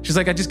day. She's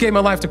like, I just gave my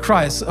life to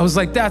Christ. I was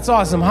like, that's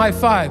awesome. High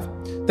five.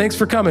 Thanks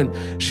for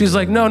coming. She's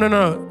like, no.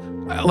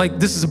 Like,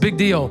 this is a big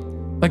deal.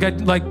 I'm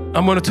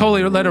going to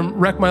totally let him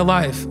wreck my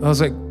life. I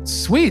was like,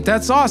 sweet,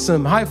 that's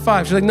awesome. High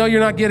five. She's like, no, you're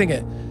not getting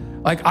it.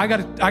 Like, I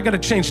got to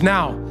change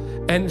now.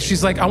 And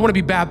she's like, I want to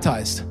be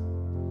baptized.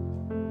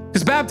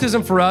 Because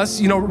baptism for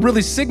us,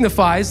 really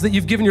signifies that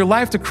you've given your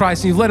life to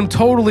Christ and you've let him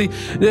totally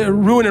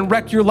ruin and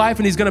wreck your life,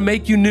 and he's going to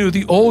make you new.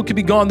 The old could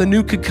be gone, the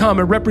new could come,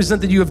 and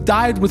represent that you have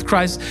died with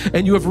Christ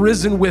and you have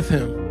risen with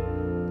him.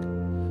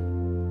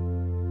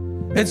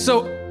 And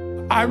so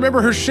I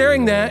remember her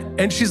sharing that,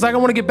 and she's like, I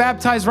want to get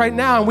baptized right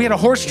now. And we had a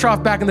horse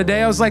trough back in the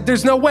day. I was like,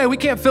 there's no way. We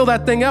can't fill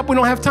that thing up. We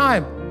don't have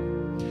time.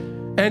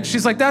 And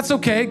she's like, that's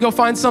okay. Go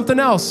find something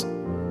else.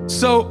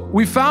 So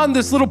we found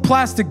this little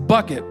plastic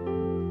bucket.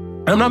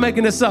 I'm not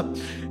making this up.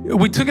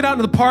 We took it out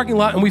into the parking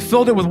lot and we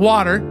filled it with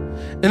water.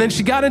 And then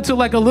she got into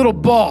like a little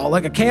ball,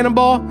 like a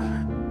cannonball.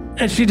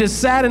 And she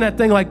just sat in that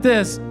thing like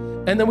this.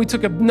 And then we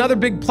took another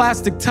big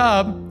plastic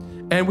tub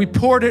and we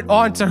poured it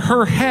onto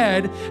her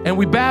head and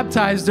we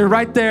baptized her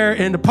right there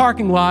in the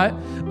parking lot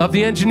of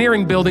the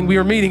engineering building we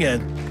were meeting in.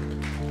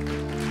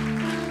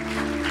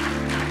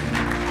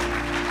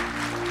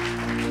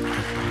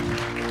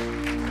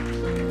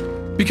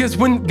 Because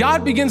when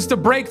God begins to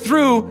break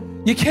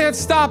through, you can't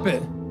stop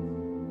it.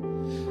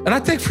 And I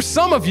think for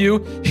some of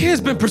you, he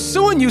has been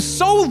pursuing you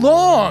so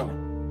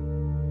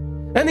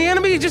long. And the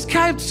enemy just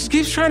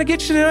keeps trying to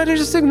get you to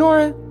just ignore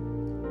it.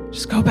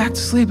 Just go back to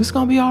sleep. It's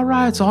going to be all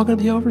right. It's all going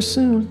to be over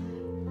soon.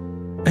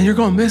 And you're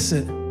going to miss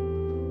it.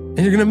 And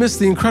you're going to miss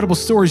the incredible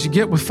stories you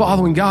get with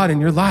following God in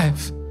your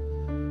life.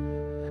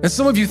 And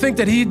some of you think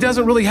that he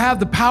doesn't really have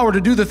the power to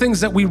do the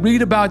things that we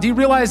read about. Do you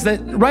realize that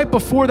right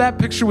before that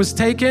picture was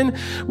taken,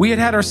 we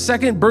had our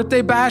second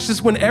birthday bash? This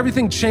is when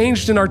everything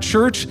changed in our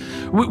church.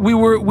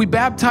 We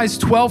baptized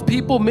 12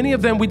 people. Many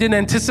of them we didn't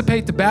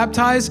anticipate to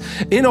baptize,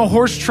 in a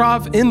horse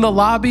trough in the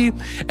lobby.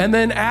 And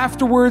then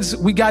afterwards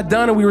we got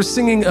done and we were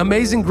singing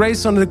Amazing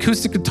Grace on an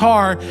acoustic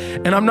guitar.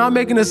 And I'm not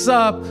making this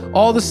up.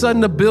 All of a sudden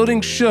the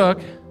building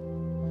shook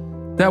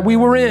that we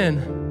were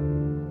in.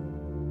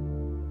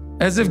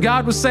 As if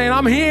God was saying,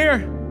 I'm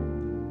here.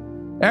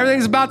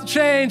 Everything's about to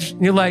change.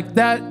 And you're like,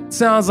 that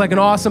sounds like an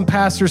awesome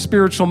pastor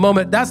spiritual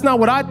moment. That's not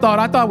what I thought.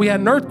 I thought we had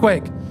an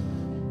earthquake.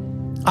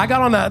 I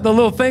got on the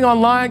little thing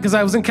online because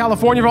I was in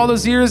California for all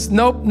those years.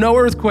 Nope, no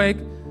earthquake.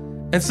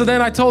 And so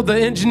then I told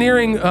the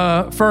engineering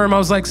firm, I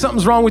was like,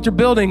 something's wrong with your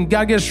building.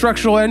 Got to get a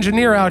structural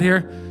engineer out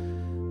here.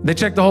 They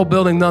checked the whole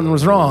building. Nothing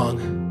was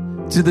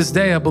wrong. To this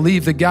day, I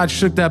believe that God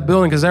shook that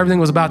building because everything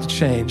was about to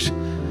change.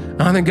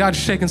 I think God's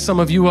shaking some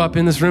of you up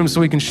in this room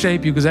so he can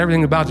shape you because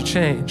everything's about to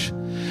change.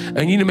 And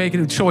you need to make it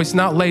a choice,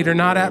 not later,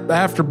 not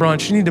after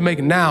brunch. You need to make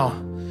it now.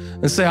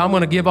 and say, I'm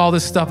gonna give all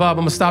this stuff up.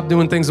 I'm gonna stop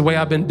doing things the way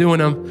I've been doing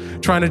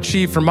them, trying to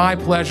achieve for my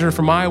pleasure,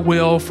 for my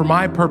will, for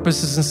my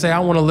purposes, and say, I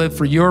wanna live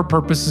for your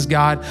purposes,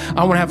 God.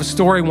 I wanna have a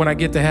story when I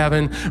get to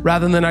heaven,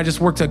 rather than I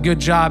just worked a good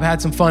job,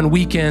 had some fun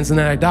weekends, and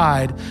then I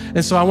died.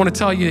 And so I wanna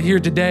tell you here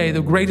today,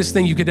 the greatest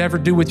thing you could ever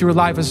do with your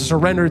life is to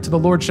surrender to the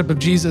Lordship of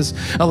Jesus.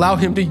 Allow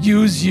him to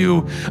use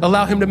you,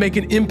 allow him to make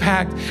an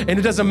impact. And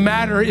it doesn't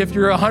matter if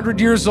you're 100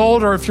 years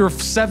old or if you're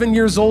 7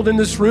 years old in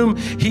this room,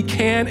 he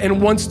can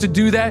and wants to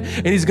do that.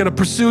 And he's gonna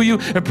pursue you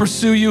and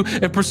pursue you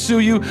and pursue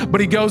you, but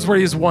he goes where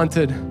he is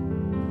wanted.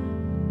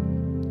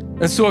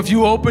 And so if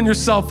you open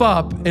yourself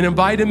up and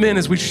invite him in,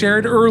 as we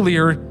shared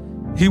earlier,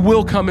 he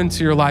will come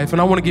into your life.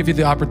 And I wanna give you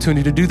the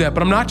opportunity to do that,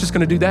 but I'm not just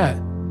gonna do that.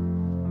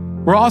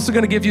 We're also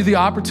gonna give you the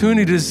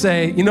opportunity to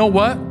say, you know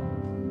what?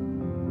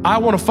 I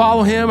wanna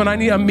follow him, and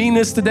I mean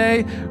this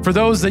today for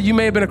those that you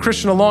may have been a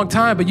Christian a long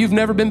time, but you've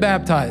never been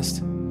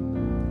baptized.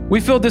 We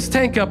filled this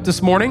tank up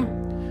this morning.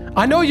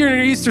 I know you're in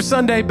your Easter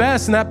Sunday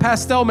best and that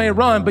pastel may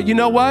run, but you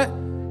know what?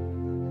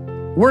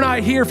 We're not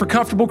here for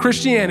comfortable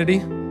Christianity.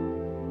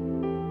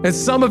 And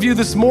some of you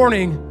this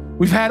morning,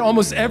 we've had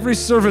almost every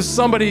service,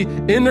 somebody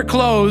in their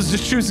clothes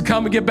just choose to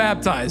come and get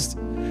baptized.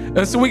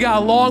 And so we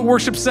got a long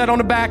worship set on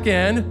the back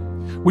end.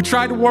 We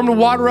tried to warm the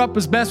water up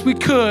as best we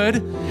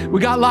could. We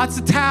got lots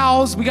of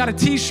towels. We got a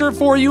t-shirt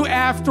for you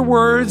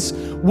afterwards.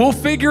 We'll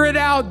figure it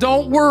out,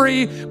 don't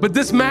worry. But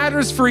this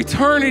matters for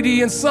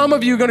eternity, and some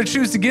of you are gonna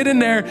choose to get in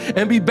there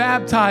and be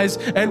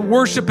baptized and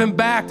worship him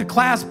back, to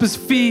clasp his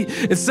feet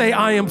and say,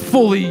 I am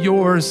fully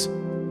yours.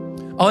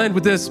 I'll end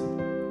with this.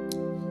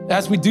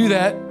 As we do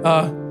that,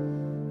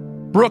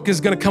 Brooke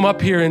is gonna come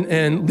up here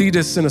and lead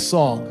us in a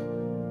song.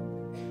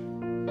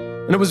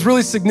 And it was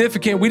really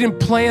significant. We didn't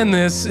plan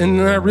this,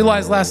 and I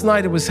realized last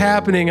night it was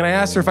happening, and I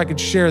asked her if I could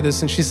share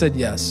this, and she said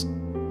yes.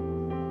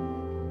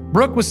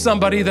 Brooke was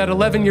somebody that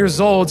 11 years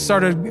old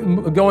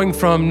started going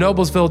from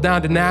Noblesville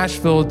down to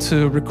Nashville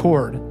to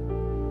record.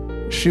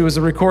 She was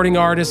a recording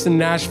artist in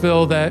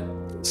Nashville that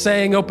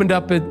sang, opened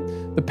up at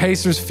the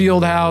Pacers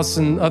Field House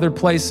and other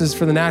places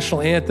for the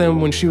national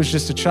anthem when she was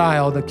just a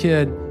child, a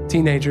kid,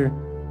 teenager.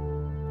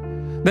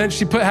 Then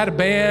she had a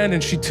band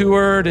and she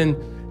toured, and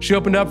she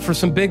opened up for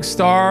some big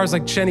stars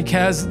like Chenny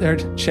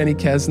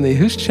Kesney.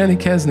 Who's Chenny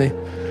Kesney?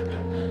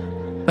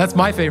 That's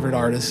my favorite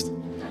artist.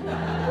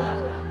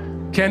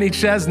 Kenny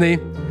Chesney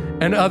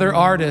and other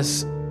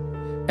artists,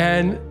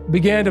 and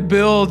began to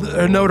build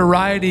a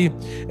notoriety.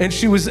 And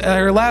she was,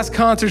 her last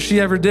concert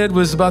she ever did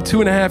was about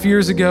 2.5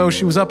 years ago.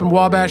 She was up in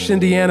Wabash,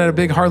 Indiana at a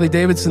big Harley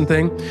Davidson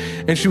thing.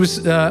 And she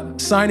was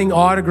signing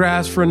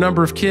autographs for a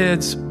number of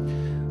kids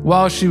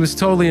while she was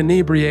totally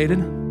inebriated.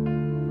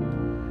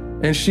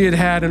 And she had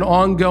had an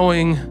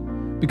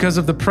ongoing, because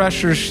of the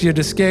pressure she had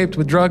escaped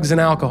with drugs and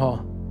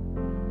alcohol.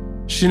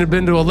 She had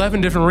been to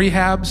 11 different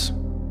rehabs.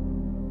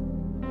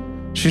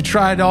 She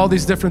tried all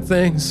these different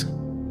things,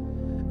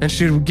 and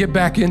she would get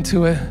back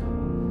into it.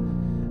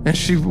 And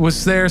she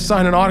was there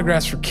signing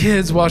autographs for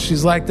kids while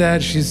she's like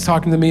that. She's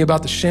talking to me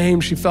about the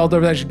shame she felt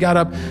over that. She got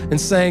up and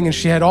sang, and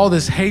she had all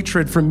this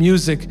hatred for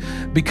music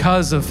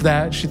because of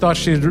that. She thought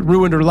she had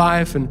ruined her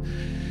life, and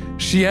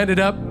she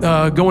ended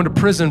up going to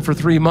prison for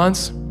 3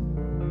 months.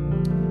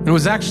 And it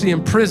was actually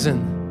in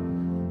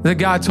prison that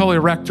God totally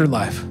wrecked her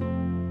life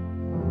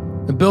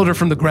and built her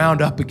from the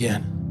ground up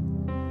again.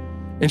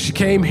 And she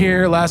came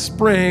here last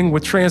spring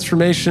with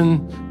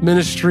Transformation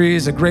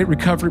Ministries, a great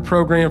recovery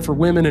program for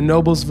women in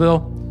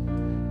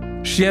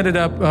Noblesville. She ended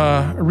up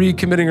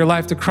recommitting her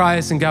life to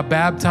Christ and got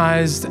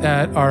baptized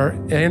at our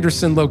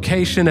Anderson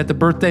location at the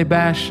birthday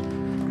bash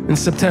in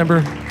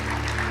September.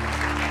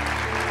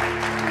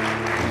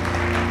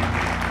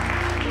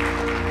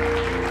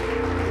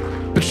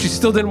 But she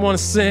still didn't want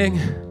to sing.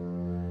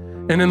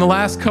 And in the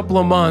last couple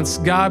of months,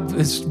 God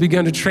has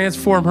begun to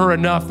transform her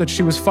enough that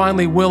she was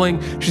finally willing.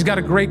 She's got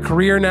a great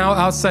career now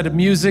outside of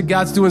music.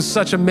 God's doing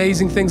such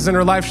amazing things in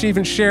her life. She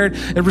even shared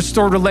a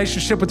restored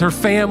relationship with her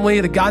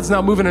family, that God's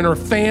now moving in her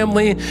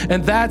family.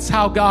 And that's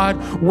how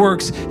God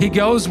works. He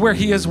goes where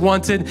he is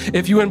wanted.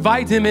 If you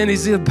invite him in,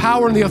 he's the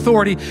power and the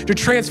authority to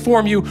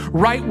transform you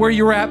right where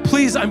you're at.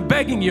 Please, I'm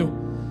begging you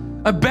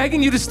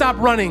to stop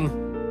running,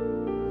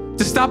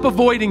 to stop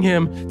avoiding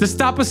him, to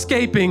stop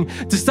escaping,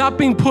 to stop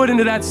being put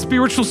into that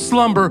spiritual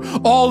slumber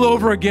all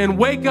over again.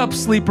 Wake up,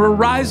 sleeper,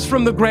 rise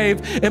from the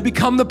grave and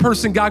become the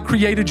person God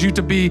created you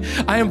to be.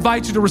 I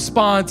invite you to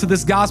respond to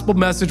this gospel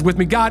message with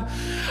me. God,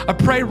 I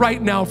pray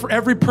right now for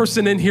every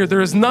person in here.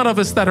 There is none of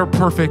us that are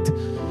perfect.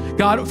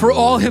 God, for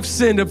all have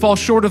sinned and fall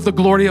short of the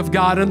glory of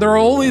God. And there are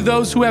only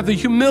those who have the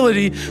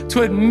humility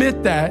to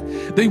admit that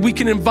we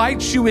can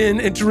invite you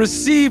in and to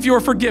receive your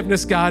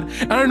forgiveness, God.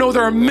 And I know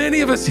there are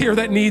many of us here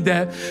that need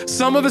that.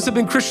 Some of us have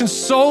been Christians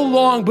so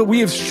long, but we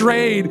have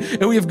strayed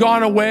and we have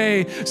gone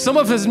away. Some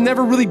of us have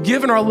never really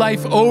given our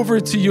life over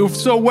to you.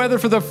 So whether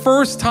for the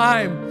first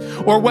time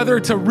or whether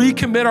to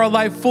recommit our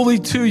life fully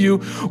to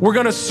you, we're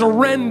going to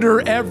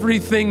surrender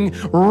everything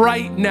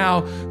right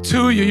now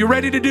to you. You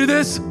ready to do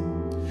this?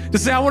 to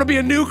say, I want to be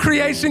a new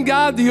creation,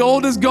 God. The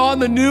old is gone,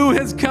 the new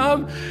has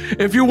come.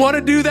 If you want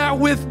to do that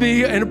with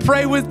me and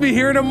pray with me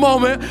here in a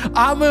moment,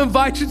 I'm going to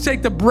invite you to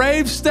take the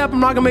brave step. I'm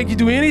not going to make you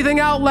do anything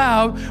out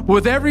loud, but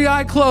with every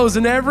eye closed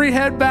and every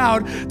head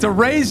bowed, to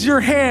raise your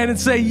hand and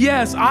say,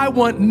 yes, I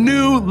want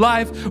new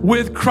life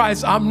with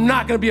Christ. I'm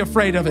not going to be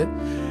afraid of it.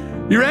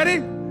 You ready?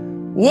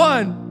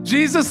 1,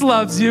 Jesus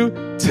loves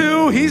you.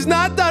 2, he's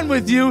not done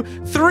with you.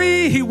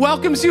 3, he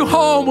welcomes you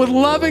home with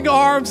loving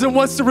arms and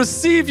wants to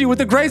receive you with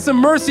the grace and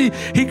mercy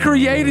he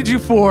created you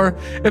for.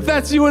 If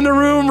that's you in the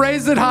room,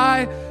 raise it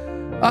high.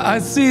 I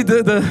see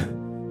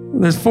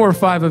there's 4 or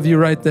 5 of you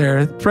right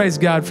there. Praise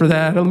God for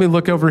that. Let me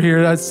look over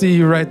here. I see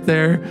you right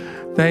there.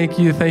 Thank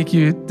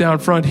you down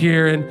front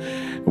here.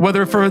 And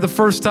whether for the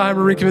first time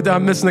or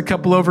I'm missing a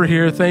couple over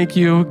here, thank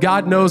you.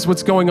 God knows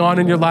what's going on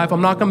in your life.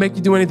 I'm not going to make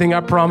you do anything,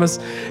 I promise.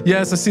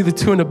 Yes, I see the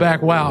 2 in the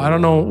back. Wow, I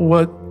don't know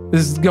what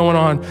is going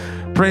on.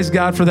 Praise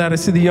God for that. I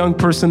see the young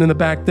person in the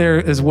back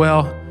there as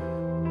well.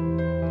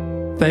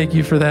 Thank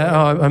you for that.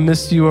 Oh, I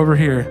missed you over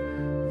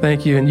here.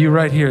 Thank you. And you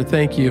right here.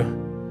 Thank you.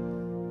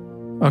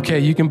 Okay,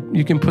 you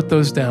can put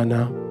those down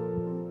now.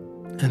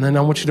 And then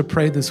I want you to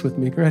pray this with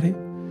me. Ready?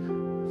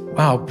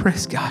 Wow,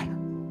 praise God.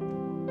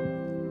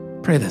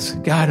 Pray this.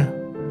 God,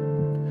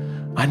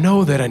 I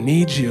know that I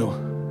need you.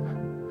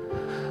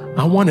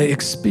 I want to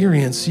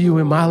experience you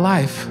in my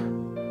life.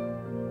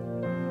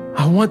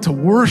 I want to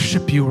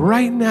worship you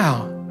right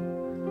now.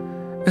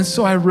 And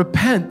so I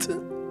repent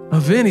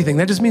of anything.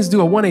 That just means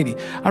do a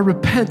 180. I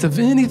repent of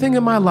anything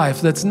in my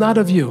life that's not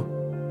of you.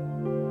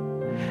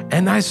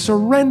 And I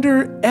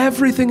surrender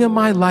everything in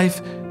my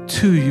life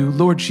to you,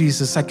 Lord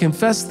Jesus. I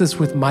confess this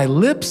with my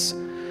lips.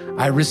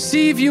 I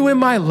receive you in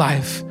my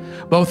life,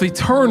 both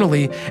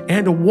eternally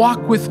and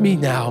walk with me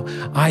now.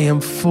 I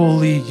am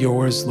fully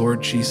yours,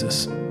 Lord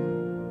Jesus.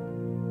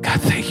 God,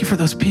 thank you for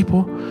those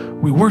people.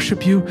 We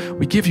worship you.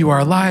 We give you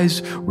our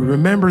lives. We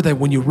remember that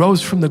when you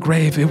rose from the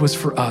grave, it was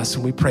for us,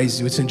 and we praise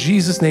you. It's in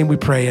Jesus' name we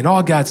pray, and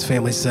all God's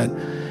family said,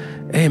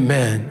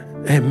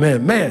 amen,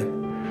 amen.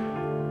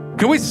 Man,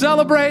 can we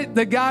celebrate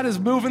that God is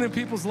moving in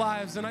people's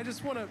lives? And I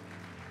just want to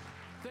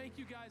thank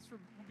you guys for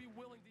being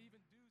willing to even